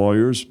 not all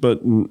lawyers,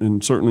 but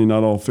and certainly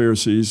not all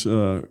Pharisees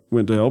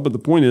went to hell. But the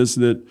point is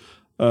that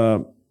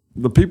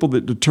the people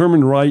that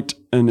determine right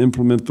and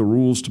implement the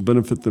rules to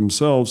benefit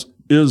themselves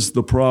is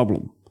the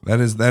problem. That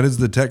is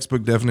the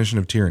textbook definition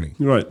of tyranny.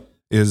 Right.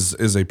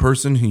 Is a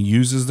person who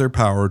uses their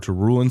power to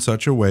rule in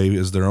such a way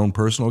as their own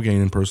personal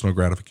gain and personal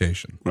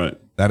gratification. Right.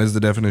 That is the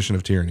definition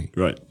of tyranny.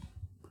 Right.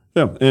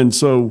 Yeah. And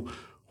so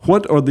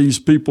what are these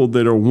people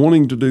that are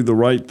wanting to do the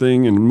right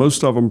thing, and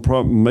most of them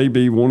may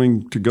be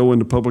wanting to go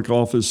into public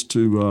office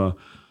to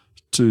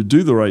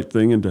do the right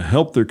thing and to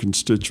help their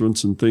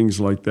constituents and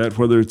things like that,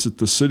 whether it's at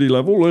the city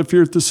level. Well, if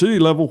you're at the city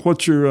level,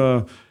 what's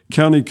your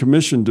county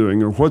commission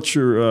doing, or what's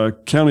your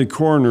county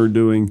coroner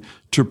doing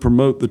to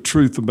promote the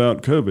truth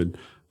about COVID?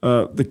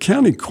 The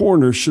county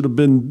coroner should have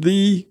been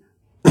the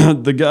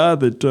guy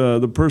that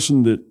the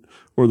person that,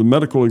 or the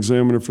medical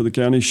examiner for the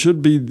county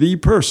should be the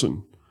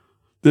person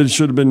that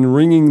should have been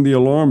ringing the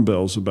alarm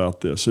bells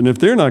about this. And if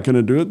they're not going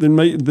to do it,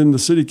 then the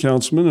city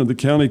councilman or the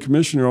county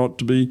commissioner ought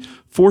to be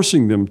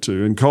forcing them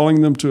to and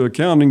calling them to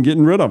account and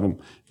getting rid of them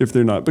if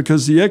they're not.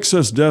 Because the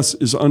excess deaths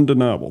is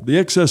undeniable. The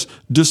excess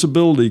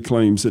disability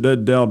claims that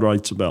Ed Dowd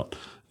writes about,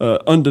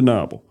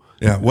 undeniable.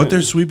 Yeah, what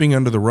they're sweeping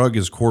under the rug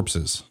is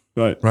corpses.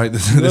 Right.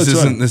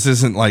 This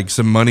isn't like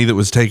some money that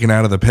was taken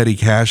out of the petty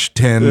cash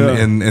tin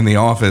in the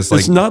office.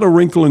 It's not a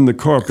wrinkle in the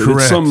carpet.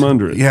 Correct. It's something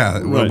under it. Yeah,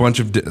 a bunch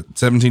of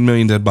 17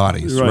 million dead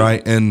bodies,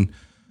 right? And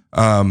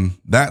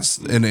that's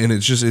and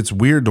it's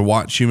weird to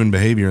watch human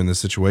behavior in this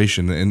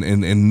situation,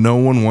 and no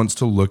one wants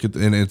to look at.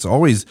 And it's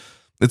always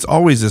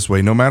this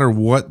way, no matter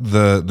what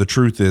the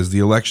truth is. The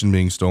election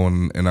being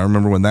stolen, and I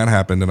remember when that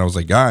happened, and I was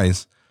like,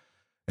 guys.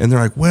 And they're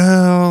like,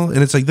 well,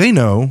 and it's like, they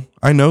know,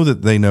 I know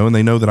that they know, and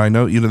they know that I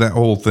know, that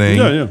whole thing.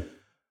 Yeah.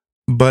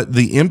 But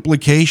the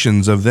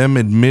implications of them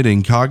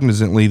admitting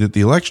cognizantly that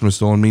the election was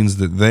stolen means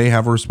that they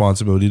have a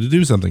responsibility to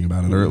do something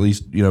about it, or at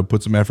least,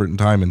 put some effort and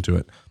time into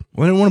it.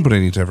 Well, they don't want to put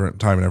any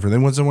time and effort. They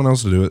want someone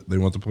else to do it. They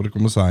want the political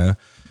messiah.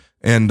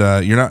 And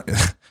you're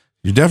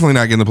definitely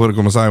not getting the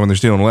political messiah when they're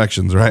stealing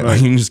elections, right?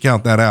 Like, you can just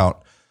count that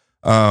out.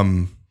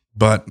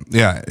 But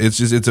yeah,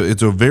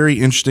 it's a very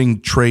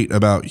interesting trait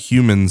about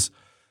humans,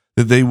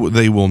 that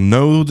they will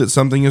know that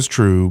something is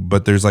true,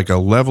 but there's like a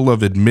level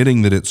of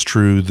admitting that it's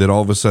true that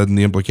all of a sudden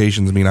the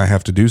implications mean I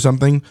have to do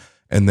something,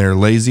 and they're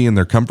lazy and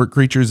they're comfort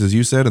creatures, as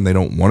you said, and they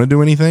don't want to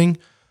do anything.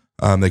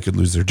 They could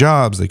lose their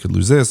jobs, they could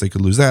lose this, they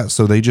could lose that,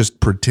 so they just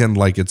pretend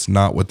like it's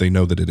not what they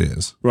know that it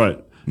is. Right.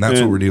 And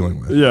that's what we're dealing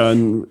with. Yeah,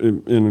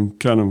 and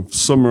kind of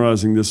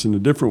summarizing this in a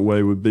different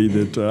way would be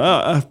that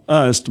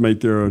I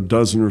estimate there are a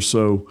dozen or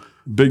so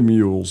big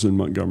mules in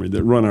Montgomery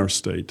that run our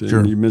state. And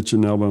sure. You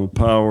mentioned Alabama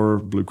Power,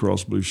 Blue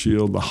Cross Blue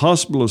Shield, the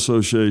Hospital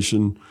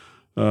Association,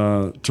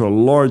 to a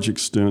large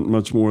extent,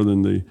 much more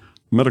than the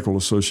Medical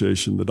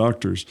Association, the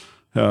doctors,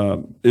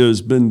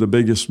 has been the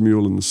biggest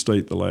mule in the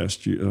state the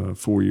last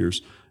 4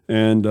 years.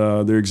 And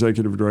their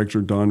executive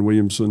director, Don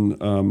Williamson,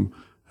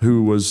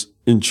 who was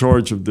in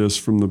charge of this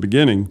from the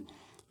beginning.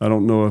 I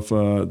don't know if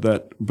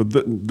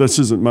this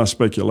isn't my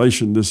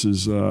speculation. This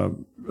is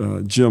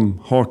Jim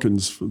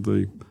Hawkins,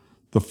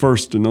 the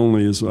first and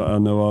only, as I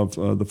know of,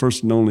 the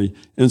first and only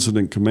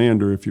incident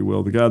commander, if you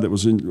will, the guy that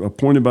was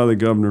appointed by the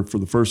governor for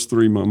the first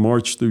 3 months,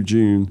 March through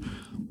June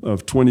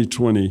of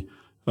 2020.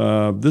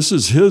 This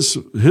is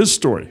his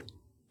story.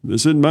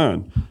 This isn't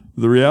mine.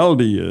 The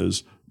reality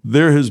is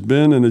there has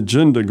been an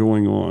agenda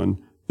going on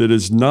that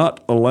has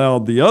not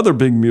allowed the other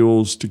big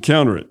mules to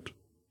counter it,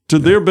 to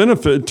their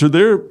benefit,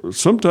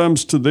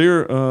 sometimes to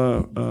their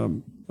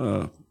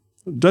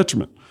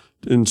detriment,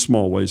 in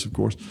small ways, of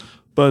course.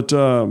 But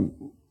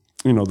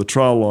the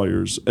trial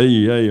lawyers,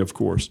 AEA, of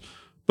course.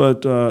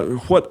 But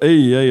what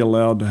AEA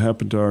allowed to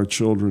happen to our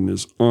children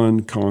is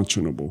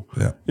unconscionable.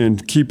 Yeah.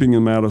 And keeping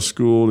them out of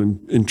school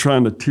and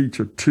trying to teach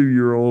a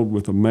 2-year-old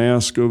with a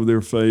mask over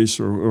their face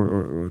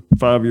or a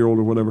 5-year-old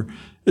or whatever,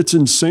 it's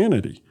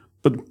insanity.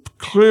 But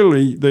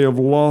clearly they have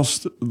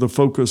lost the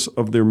focus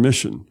of their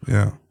mission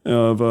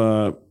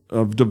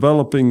of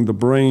developing the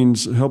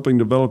brains, helping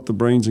develop the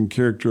brains and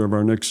character of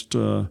our next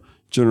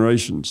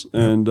generations.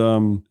 And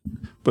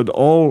but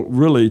all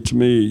really, to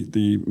me,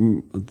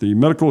 the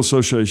Medical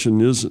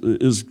Association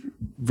is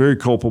very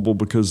culpable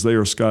because they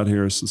are Scott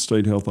Harris, the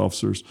state health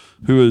officers,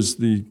 who is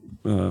the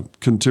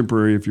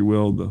contemporary, if you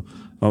will, the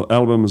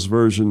Alabama's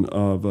version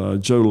of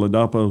Joe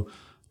Ladapo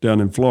down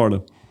in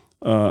Florida,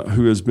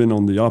 who has been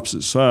on the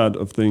opposite side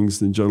of things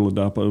than Joe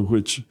Ladapo,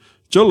 which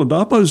Joe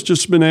Ladapo's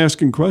just been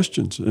asking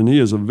questions, and he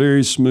is a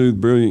very smooth,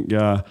 brilliant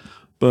guy,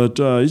 but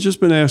he's just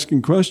been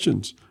asking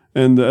questions.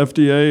 And the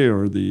FDA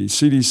or the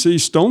CDC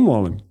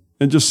stonewall him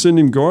and just send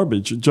him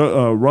garbage.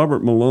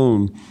 Robert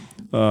Malone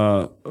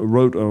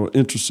wrote an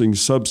interesting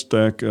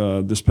Substack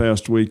this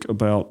past week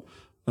about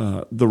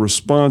the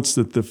response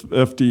that the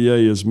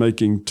FDA is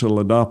making to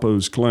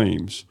Ladapo's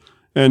claims.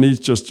 And he's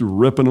just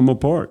ripping them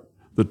apart.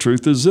 The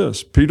truth is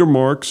this. Peter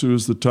Marks, who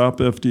is the top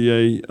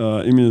FDA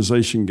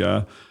immunization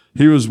guy,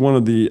 he was one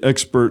of the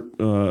expert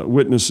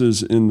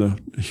witnesses in the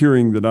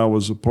hearing that I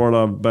was a part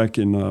of back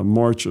in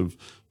March of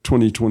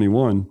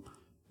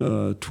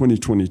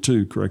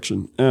 2022,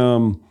 correction.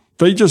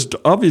 They just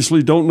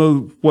obviously don't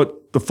know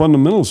what the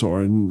fundamentals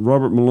are, and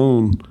Robert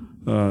Malone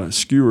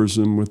skewers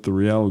them with the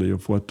reality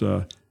of what,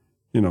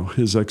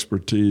 his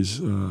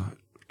expertise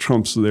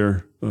trumps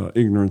their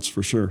ignorance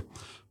for sure.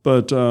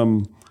 But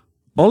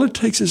all it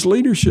takes is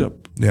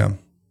leadership. Yeah.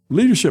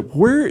 Leadership.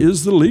 Where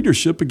is the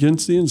leadership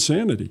against the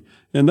insanity?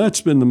 And that's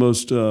been the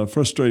most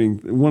frustrating,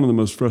 one of the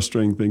most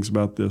frustrating things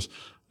about this.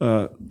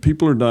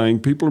 People are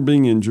dying. People are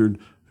being injured.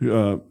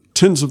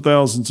 Tens of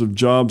thousands of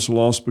jobs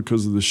lost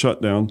because of the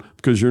shutdown,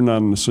 because you're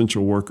not an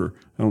essential worker.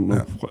 I don't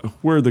know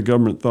where the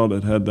government thought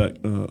it had that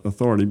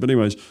authority. But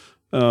anyways,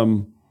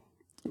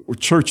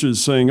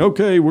 churches saying,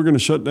 okay, we're going to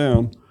shut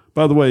down.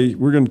 By the way,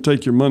 we're going to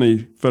take your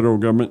money, federal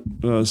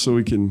government, so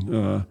we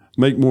can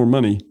make more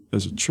money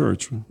as a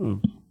church.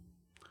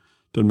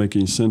 Doesn't make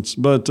any sense.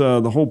 But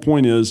the whole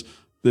point is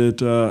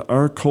that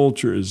our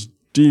culture is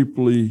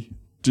deeply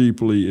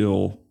deeply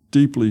ill,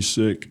 deeply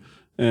sick,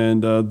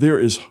 and there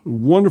is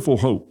wonderful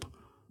hope.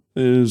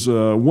 There's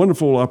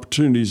wonderful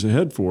opportunities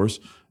ahead for us,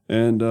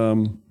 and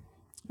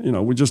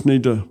we just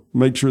need to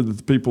make sure that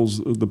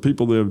the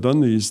people that have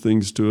done these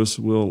things to us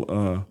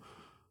will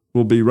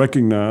be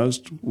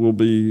recognized, will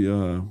be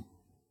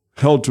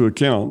held to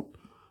account.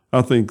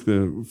 I think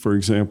for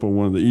example,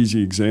 one of the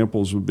easy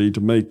examples would be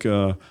to make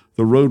the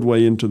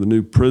roadway into the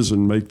new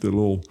prison, make the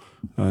little,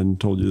 I hadn't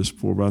told you this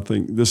before, but I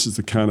think this is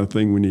the kind of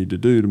thing we need to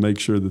do to make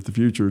sure that the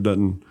future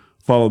doesn't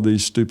follow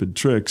these stupid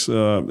tricks,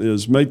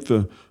 is make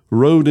the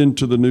road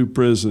into the new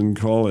prison,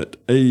 call it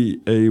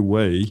AA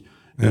Way,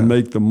 and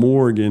make the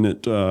morgue in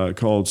it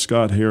called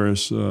Scott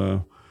Harris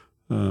Hall.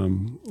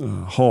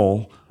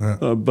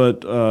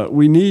 But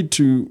we need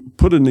to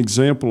put an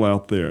example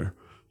out there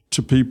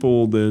to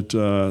people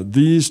that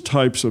these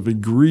types of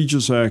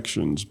egregious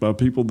actions by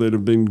people that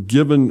have been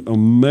given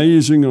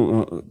amazing,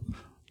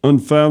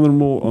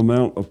 unfathomable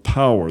amount of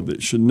power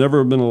that should never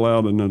have been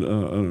allowed in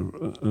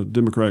a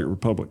democratic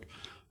republic,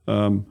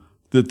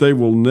 that they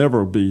will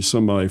never be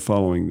somebody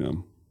following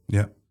them.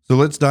 Yeah. So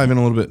let's dive in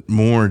a little bit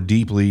more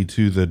deeply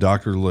to the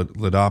Dr.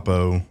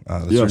 Ladapo,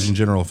 the Surgeon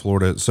General of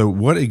Florida. So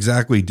what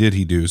exactly did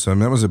he do? So I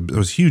mean, it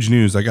was huge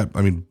news.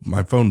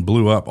 My phone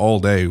blew up all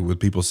day with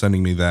people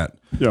sending me that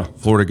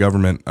Florida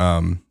government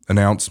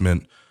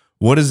announcement.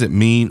 What does it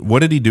mean? What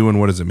did he do, and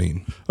what does it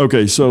mean?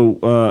 Okay, so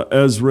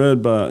as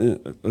read by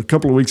a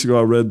couple of weeks ago,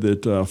 I read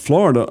that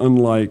Florida,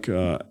 unlike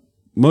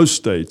most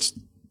states,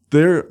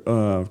 their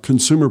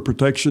Consumer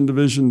Protection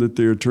Division that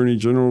the Attorney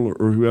General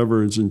or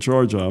whoever is in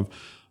charge of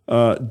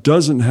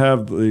doesn't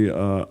have the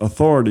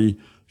authority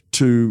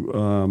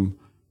to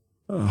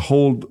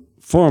hold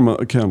pharma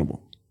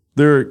accountable.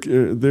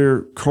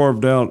 They're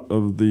carved out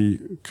of the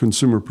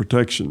consumer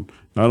protection.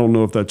 I don't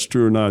know if that's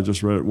true or not. I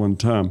just read it one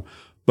time.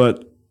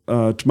 But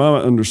to my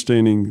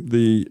understanding,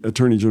 the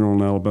Attorney General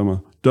in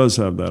Alabama does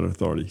have that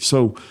authority.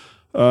 So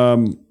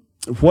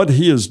what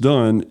he has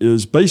done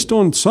is based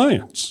on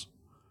science.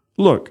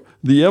 Look,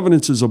 the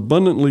evidence is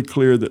abundantly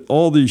clear that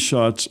all these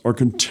shots are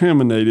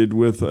contaminated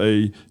with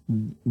a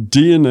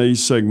DNA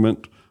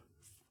segment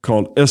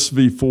called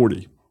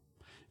SV40.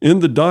 In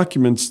the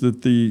documents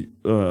that the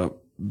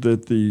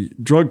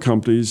drug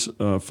companies,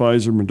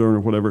 Pfizer,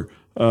 Moderna, whatever,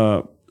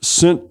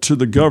 sent to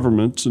the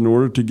governments in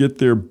order to get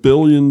their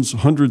billions,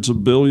 hundreds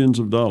of billions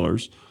of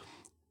dollars,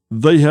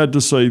 they had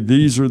to say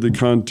these are the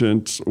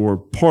contents or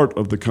part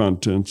of the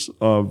contents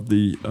of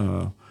the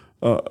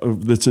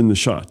that's in the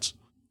shots.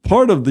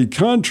 Part of the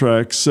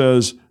contract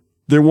says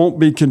there won't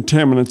be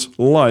contaminants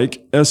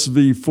like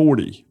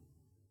SV40.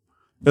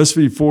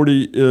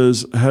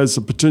 SV40 has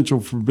the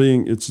potential for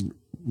being, it's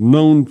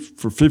known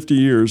for 50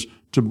 years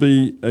to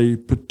be a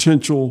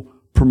potential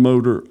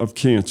promoter of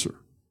cancer.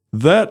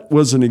 That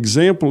was an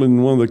example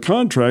in one of the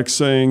contracts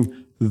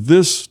saying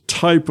this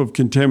type of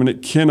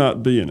contaminant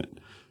cannot be in it.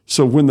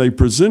 So when they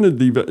presented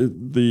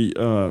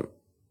the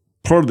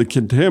part of the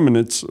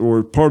contaminants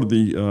or part of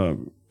the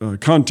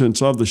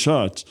contents of the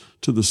shots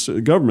to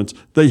the governments,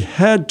 they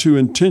had to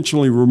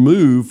intentionally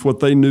remove what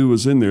they knew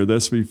was in there, the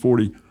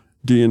SV40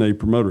 DNA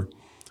promoter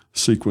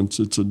sequence.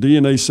 It's a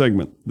DNA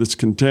segment that's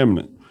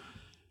contaminant.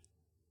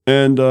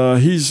 And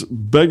he's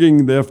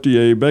begging the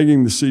FDA,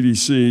 begging the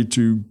CDC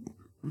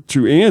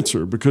to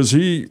answer, because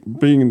he,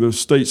 being the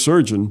state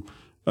surgeon,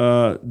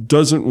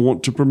 doesn't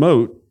want to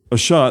promote a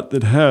shot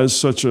that has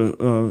such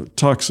a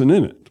toxin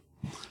in it.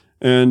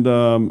 And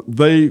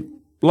they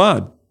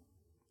lied.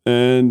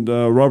 And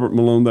Robert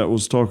Malone, that's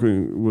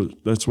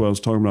what I was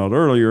talking about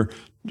earlier.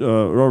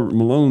 Robert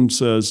Malone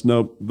says,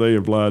 nope, they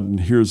have lied, and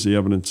here's the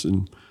evidence,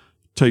 and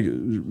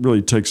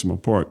really takes them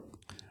apart.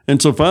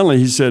 And so finally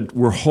he said,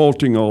 we're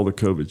halting all the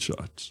COVID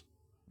shots.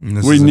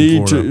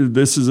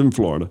 This is in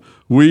Florida.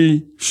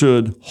 We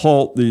should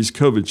halt these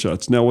COVID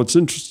shots. Now, what's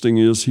interesting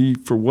is he,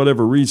 for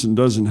whatever reason,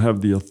 doesn't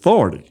have the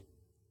authority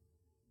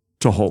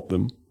to halt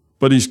them,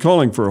 but he's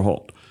calling for a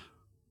halt,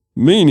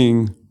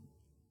 meaning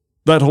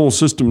that whole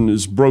system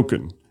is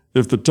broken.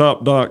 If the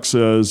top doc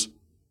says,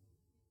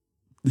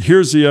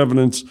 here's the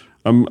evidence,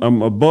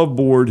 I'm above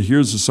board,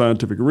 here's the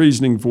scientific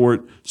reasoning for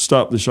it,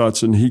 stop the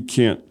shots, and he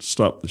can't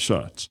stop the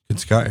shots. Could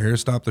Scott Harris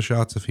stop the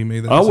shots if he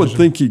made that decision? I would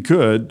think he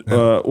could, yeah.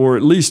 Or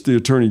at least the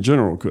Attorney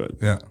General could.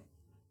 Yeah.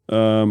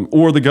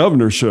 Or the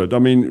governor should. I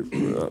mean,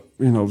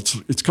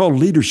 it's called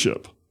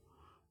leadership.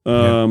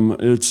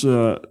 It's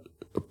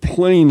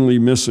plainly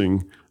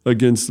missing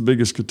against the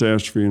biggest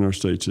catastrophe in our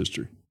state's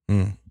history.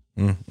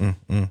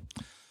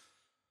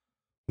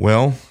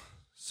 Well,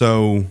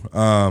 so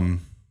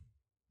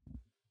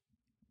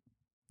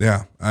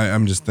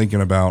I'm just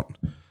thinking about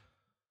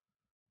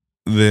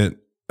that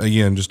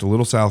again, just a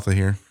little south of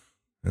here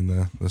in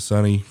the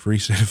sunny free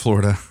state of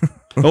Florida.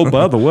 Oh,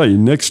 by the way,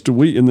 in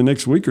the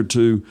next week or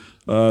two,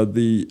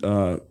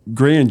 the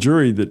grand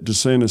jury that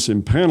DeSantis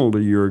impaneled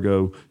a year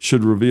ago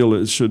should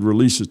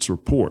release its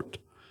report.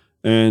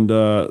 And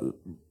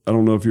I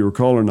don't know if you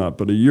recall or not,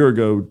 but a year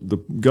ago, the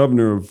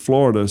governor of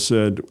Florida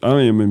said,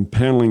 I am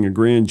impaneling a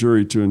grand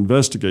jury to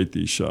investigate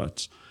these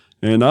shots.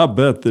 And I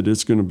bet that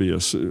it's going to be,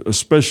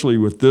 especially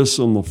with this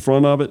on the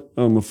front of it,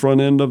 on the front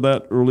end of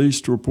that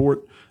released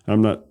report.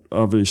 I'm not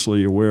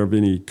obviously aware of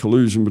any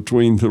collusion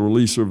between the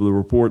release of the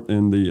report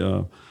and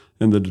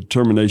the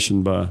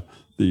determination by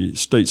the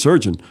state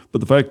surgeon. But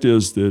the fact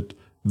is that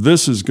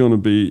this is going to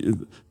be,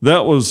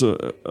 that was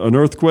an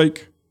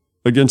earthquake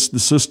against the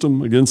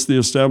system, against the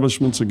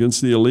establishments,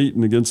 against the elite,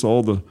 and against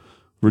all the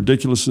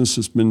ridiculousness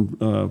that's been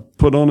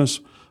put on us.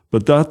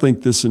 But I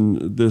think this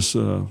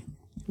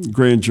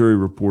grand jury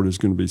report is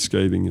going to be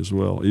scathing as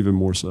well, even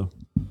more so.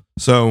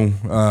 So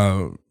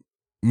I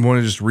want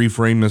to just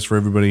reframe this for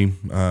everybody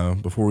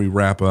before we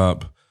wrap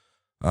up.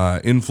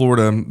 In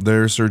Florida,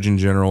 their Surgeon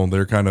General,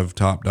 their kind of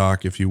top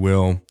doc, if you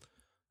will,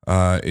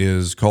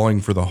 is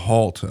calling for the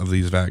halt of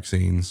these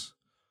vaccines.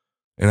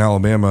 In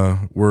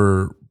Alabama,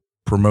 we're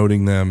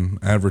promoting them,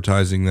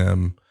 advertising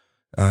them,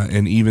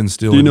 and even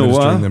still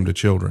administering them to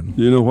children.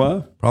 Do you know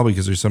why? Probably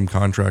because there's some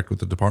contract with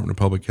the Department of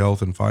Public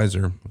Health and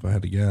Pfizer, if I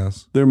had to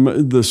guess.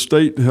 The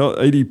state health,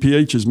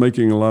 ADPH is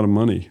making a lot of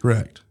money.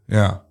 Correct.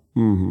 Yeah.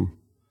 Mm-hmm.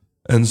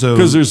 And so,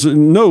 because there's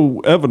no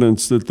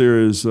evidence that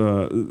there's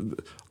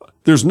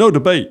no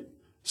debate.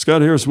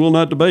 Scott Harris will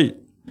not debate.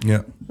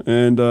 Yeah.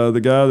 And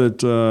the guy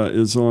that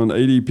is on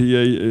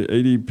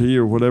ADP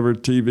or whatever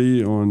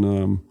TV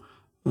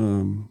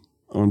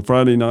on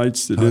Friday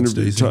nights that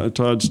interviewed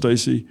Todd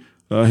Stacey,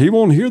 he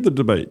won't hear the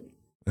debate.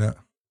 Yeah.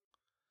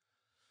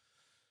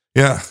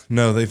 Yeah.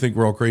 No, they think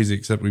we're all crazy,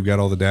 except we've got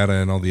all the data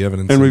and all the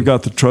evidence. And we've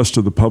got the trust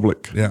of the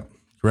public. Yeah,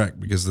 correct.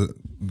 Because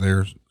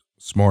they're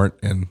smart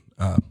and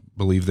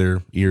believe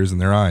their ears and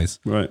their eyes.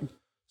 Right.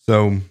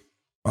 So,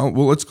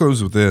 well, let's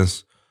close with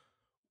this.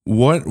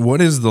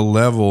 What is the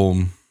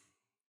level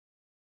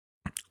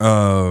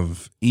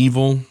of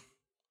evil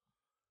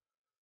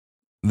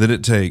that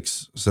it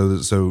takes?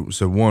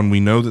 So one, we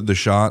know that the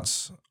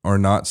shots are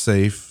not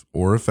safe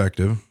or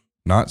effective.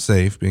 Not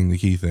safe being the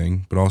key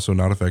thing, but also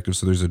not effective.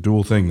 So there's a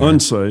dual thing there.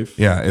 Unsafe.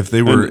 Yeah, if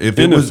it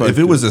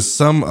was a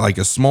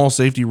small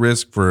safety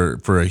risk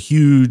for a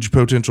huge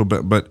potential,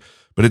 but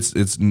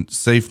it's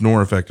safe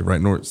nor effective,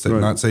 right? Not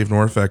safe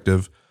nor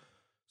effective.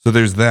 So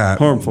there's that.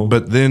 Harmful.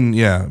 But then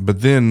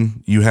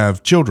you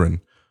have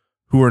children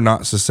who are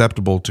not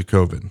susceptible to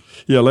COVID.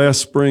 Yeah,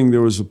 last spring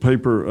there was a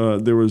paper,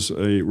 there was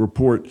a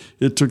report.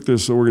 It took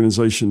this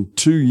organization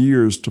 2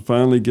 years to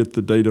finally get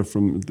the data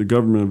from the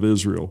government of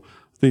Israel.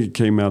 I think it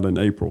came out in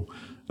April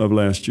of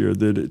last year.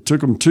 That it took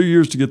them 2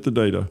 years to get the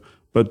data.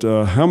 But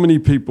how many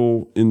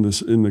people in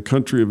the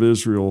country of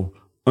Israel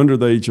under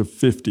the age of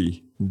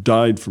 50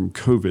 died from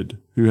COVID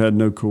who had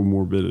no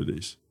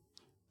comorbidities?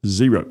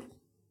 0.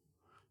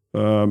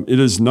 It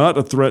is not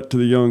a threat to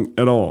the young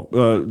at all.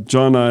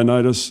 John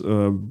Ioannidis,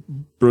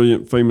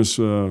 brilliant, famous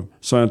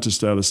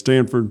scientist out of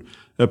Stanford,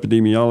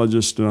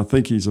 epidemiologist, and I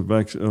think he's a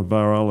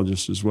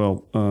virologist as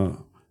well. I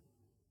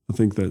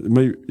think that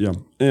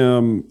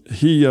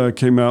he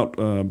came out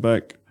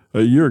back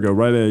a year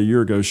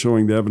ago,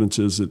 showing the evidence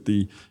is that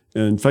the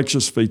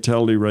infectious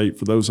fatality rate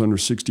for those under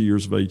 60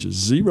 years of age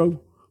is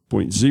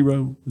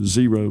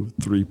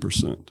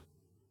 0.003%.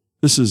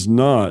 This is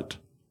not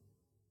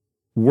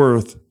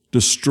worth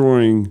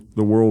destroying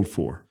the world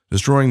for.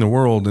 Destroying the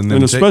world.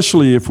 And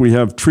especially if we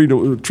have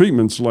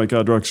treatments like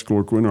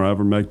hydroxychloroquine or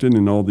ivermectin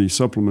and all these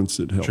supplements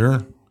that help.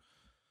 Sure.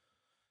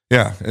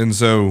 Yeah. And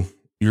so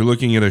you're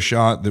looking at a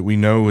shot that we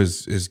know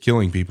is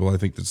killing people. I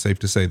think that's safe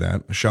to say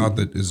that. A shot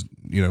that is,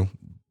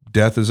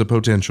 death is a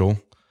potential,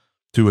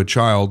 to a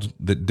child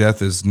that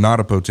death is not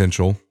a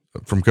potential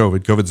from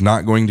COVID. COVID's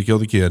not going to kill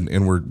the kid.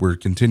 And we're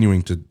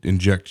continuing to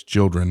inject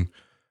children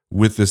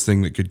with this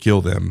thing that could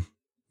kill them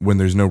when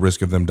there's no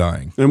risk of them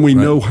dying. And we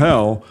know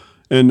how,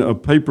 and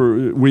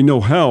we know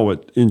how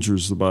it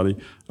injures the body.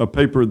 A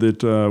paper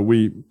that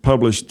we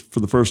published for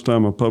the first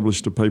time, I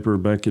published a paper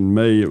back in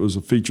May. It was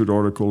a featured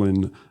article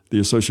in the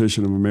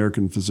Association of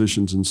American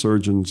Physicians and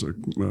Surgeons,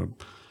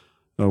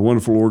 a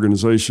wonderful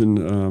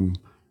organization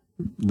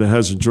that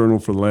has a journal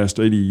for the last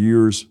 80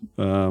 years,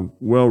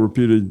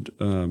 well-reputed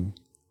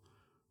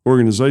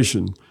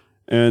organization.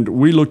 And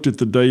we looked at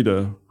the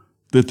data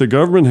that the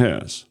government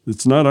has.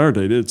 It's not our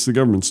data, it's the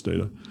government's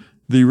data.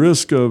 The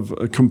risk of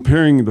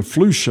comparing the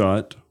flu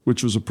shot,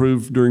 which was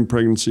approved during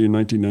pregnancy in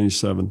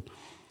 1997,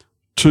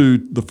 to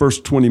the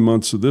first 20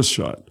 months of this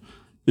shot.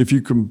 We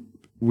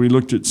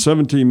looked at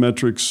 17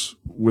 metrics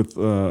with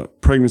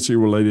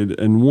pregnancy-related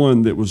and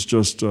one that was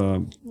just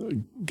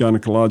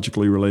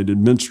gynecologically related,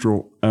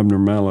 menstrual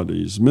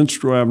abnormalities.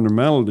 Menstrual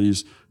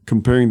abnormalities,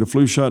 comparing the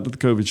flu shot to the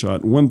COVID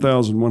shot,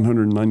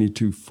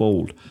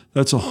 1,192-fold.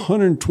 That's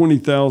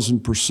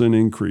 120,000%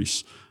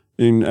 increase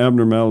in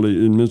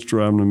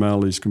menstrual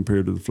abnormalities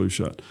compared to the flu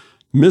shot.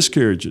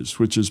 Miscarriages,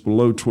 which is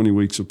below 20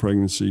 weeks of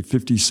pregnancy,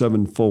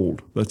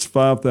 57-fold. That's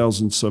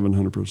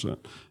 5,700%.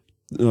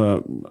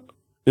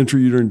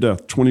 Intrauterine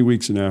death, 20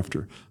 weeks and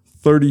after,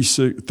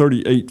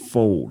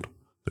 38-fold,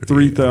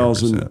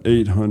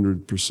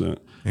 3,800%.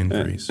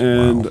 Increase.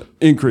 And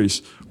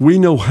increase. We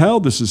know how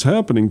this is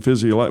happening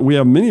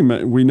physiologically.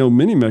 We know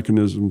many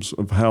mechanisms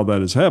of how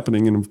that is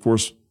happening, and of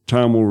course,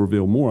 time will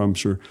reveal more, I'm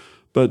sure.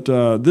 But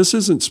this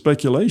isn't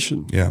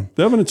speculation. Yeah.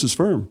 The evidence is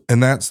firm.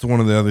 And that's one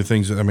of the other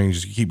things. I mean,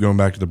 just keep going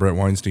back to the Brett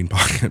Weinstein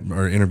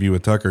or interview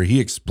with Tucker. He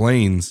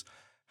explains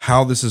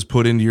how this is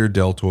put into your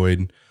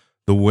deltoid,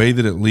 the way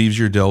that it leaves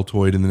your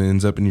deltoid and then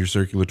ends up in your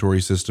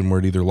circulatory system, where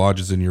it either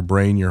lodges in your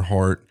brain, your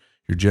heart,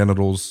 your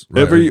genitals.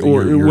 They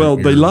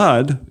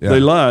lied. Yeah. They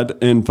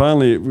lied, and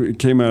finally it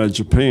came out of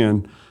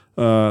Japan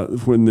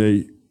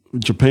when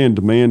Japan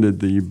demanded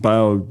the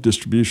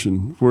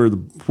biodistribution,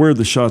 where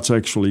the shots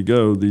actually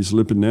go, these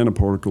lipid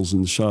nanoparticles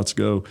in the shots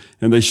go.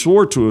 And they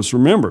swore to us,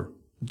 remember,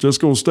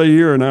 just going to stay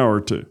here an hour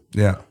or two.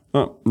 Yeah.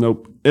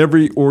 Nope.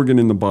 Every organ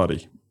in the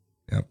body.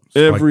 Yep.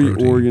 Every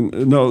organ.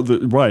 No,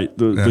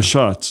 the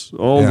shots,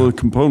 all the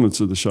components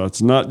of the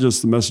shots, not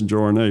just the messenger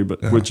RNA,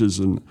 but which is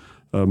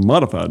a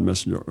modified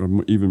messenger,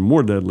 even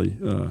more deadly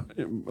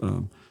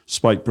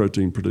spike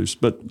protein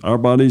produced. But our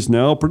bodies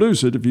now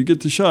produce it. If you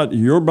get the shot,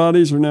 your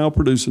bodies are now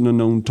producing a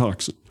known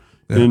toxin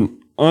in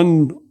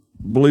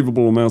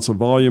unbelievable amounts of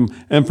volume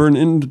and for an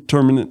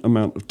indeterminate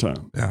amount of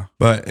time. Yeah.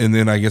 And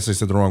then I guess I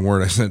said the wrong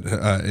word. I said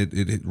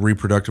it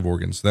reproductive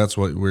organs. That's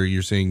where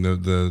you're seeing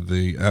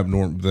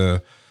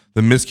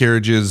the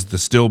miscarriages, the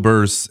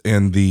stillbirths,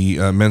 and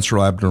the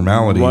menstrual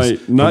abnormalities.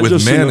 Right. Not with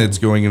just men, it's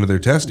going into their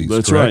testes.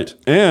 That's correct?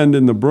 Right. And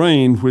in the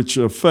brain, which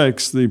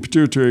affects the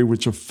pituitary,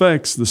 which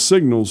affects the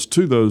signals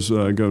to those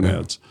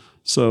gonads. Yeah.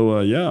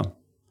 So,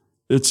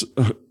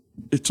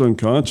 it's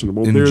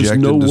unconscionable. There's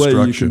no way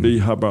you can be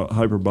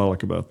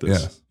hyperbolic about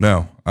this.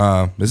 Yeah.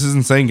 No. This is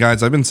insane,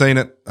 guys. I've been saying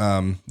it,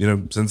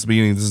 since the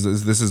beginning.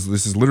 This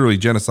is literally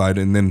genocide.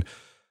 And then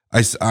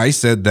I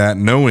said that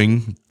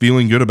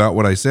feeling good about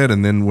what I said,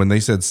 and then when they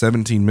said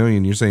 17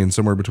 million, you're saying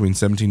somewhere between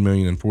 17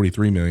 million and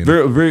 43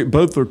 million.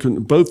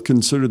 Both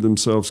consider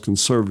themselves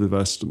conservative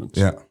estimates.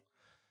 Yeah,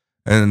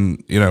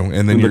 and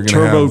and then you're going to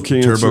have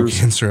turbo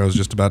cancer. I was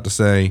just about to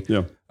say.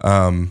 Yeah.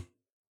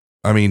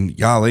 I mean,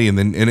 golly, and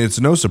it's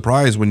no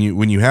surprise when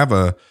you have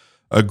a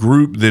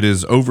group that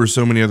is over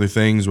so many other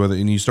things,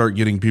 and you start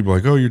getting people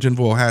like, oh, you're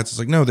tinfoil hats. It's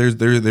like, no,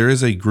 there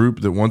is a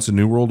group that wants a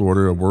new world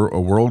order, a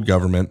world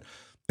government.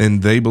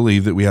 And they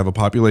believe that we have a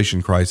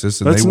population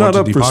crisis, and they want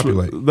to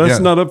depopulate. That's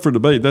not up for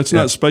debate. That's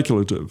not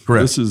speculative.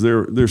 Correct. This is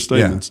their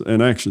statements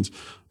and actions.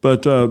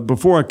 But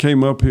before I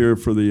came up here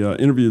for the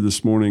interview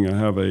this morning, I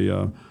have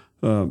a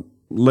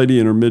lady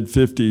in her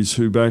mid-50s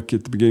who back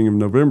at the beginning of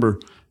November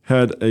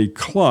had a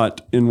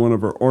clot in one of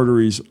her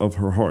arteries of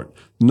her heart.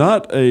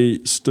 Not a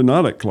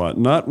stenotic clot,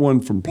 not one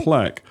from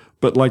plaque,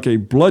 but like a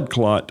blood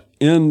clot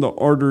in the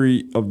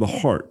artery of the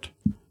heart.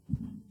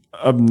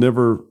 I've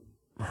never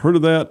heard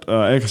of that.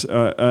 I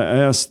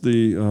asked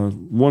the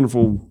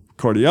wonderful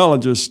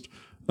cardiologist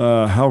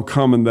how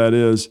common that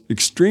is.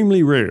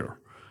 Extremely rare.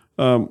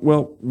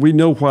 Well, we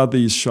know why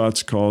these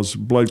shots cause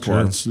blood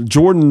clots. Sure.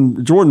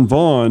 Jordan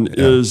Vaughn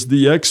is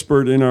the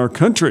expert in our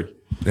country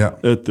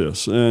at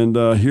this, and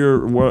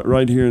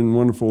right here in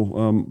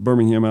wonderful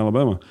Birmingham,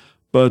 Alabama.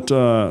 But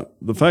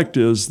the fact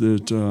is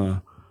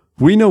that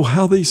we know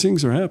how these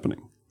things are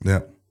happening.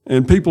 Yeah,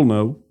 and people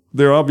know.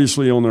 They're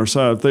obviously on our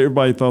side. If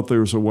everybody thought they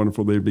were so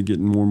wonderful, they'd be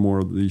getting more and more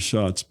of these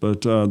shots.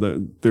 But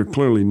they're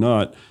clearly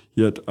not.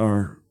 Yet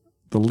the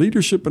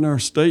leadership in our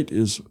state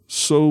is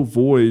so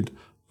void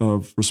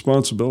of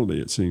responsibility,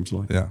 it seems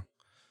like. Yeah.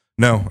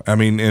 No, I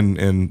mean,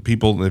 and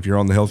people, if you're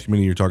on the health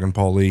committee, you're talking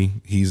Paul Lee.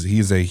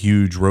 He's a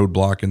huge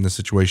roadblock in this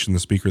situation, the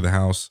Speaker of the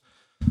House.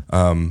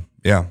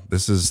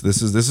 This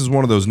is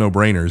one of those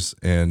no-brainers.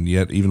 And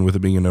yet, even with it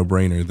being a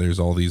no-brainer, there's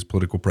all these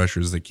political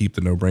pressures that keep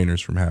the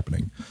no-brainers from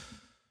happening.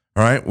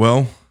 All right.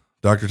 Well,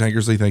 Dr.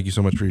 Tankersley, thank you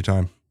so much for your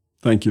time.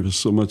 Thank you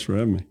so much for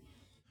having me.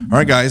 All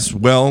right, guys.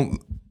 Well,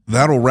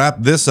 that'll wrap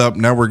this up.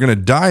 Now we're going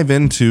to dive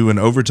into an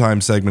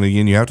overtime segment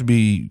again. You have to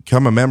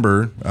become a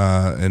member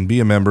and be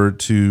a member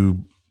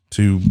to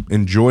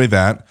enjoy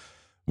that.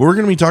 We're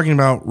going to be talking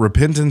about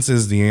repentance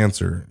is the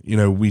answer.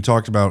 We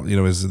talked about,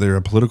 is there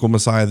a political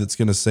Messiah that's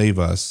going to save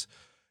us?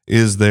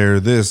 Is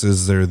there this?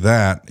 Is there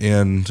that?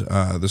 And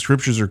the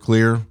scriptures are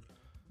clear.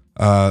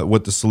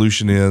 What the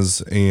solution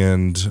is,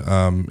 and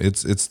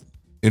it's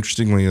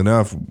interestingly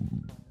enough,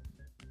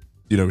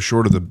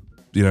 short of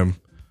the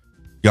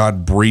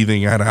God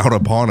breathing it out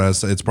upon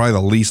us, it's probably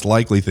the least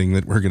likely thing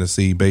that we're going to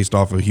see based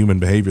off of human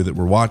behavior that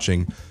we're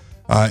watching,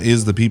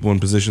 is the people in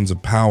positions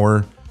of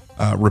power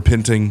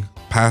repenting,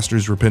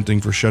 pastors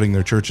repenting for shutting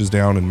their churches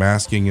down and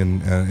masking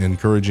and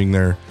encouraging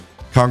their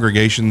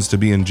congregations to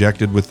be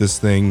injected with this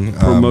thing,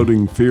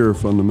 promoting fear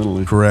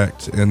fundamentally.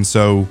 Correct, and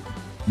so.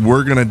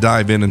 We're going to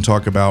dive in and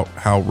talk about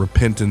how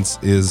repentance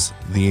is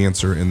the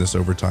answer in this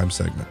overtime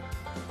segment.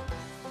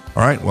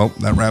 All right, well,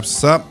 that wraps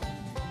us up.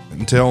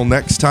 Until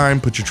next time,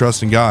 put your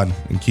trust in God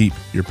and keep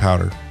your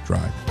powder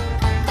dry.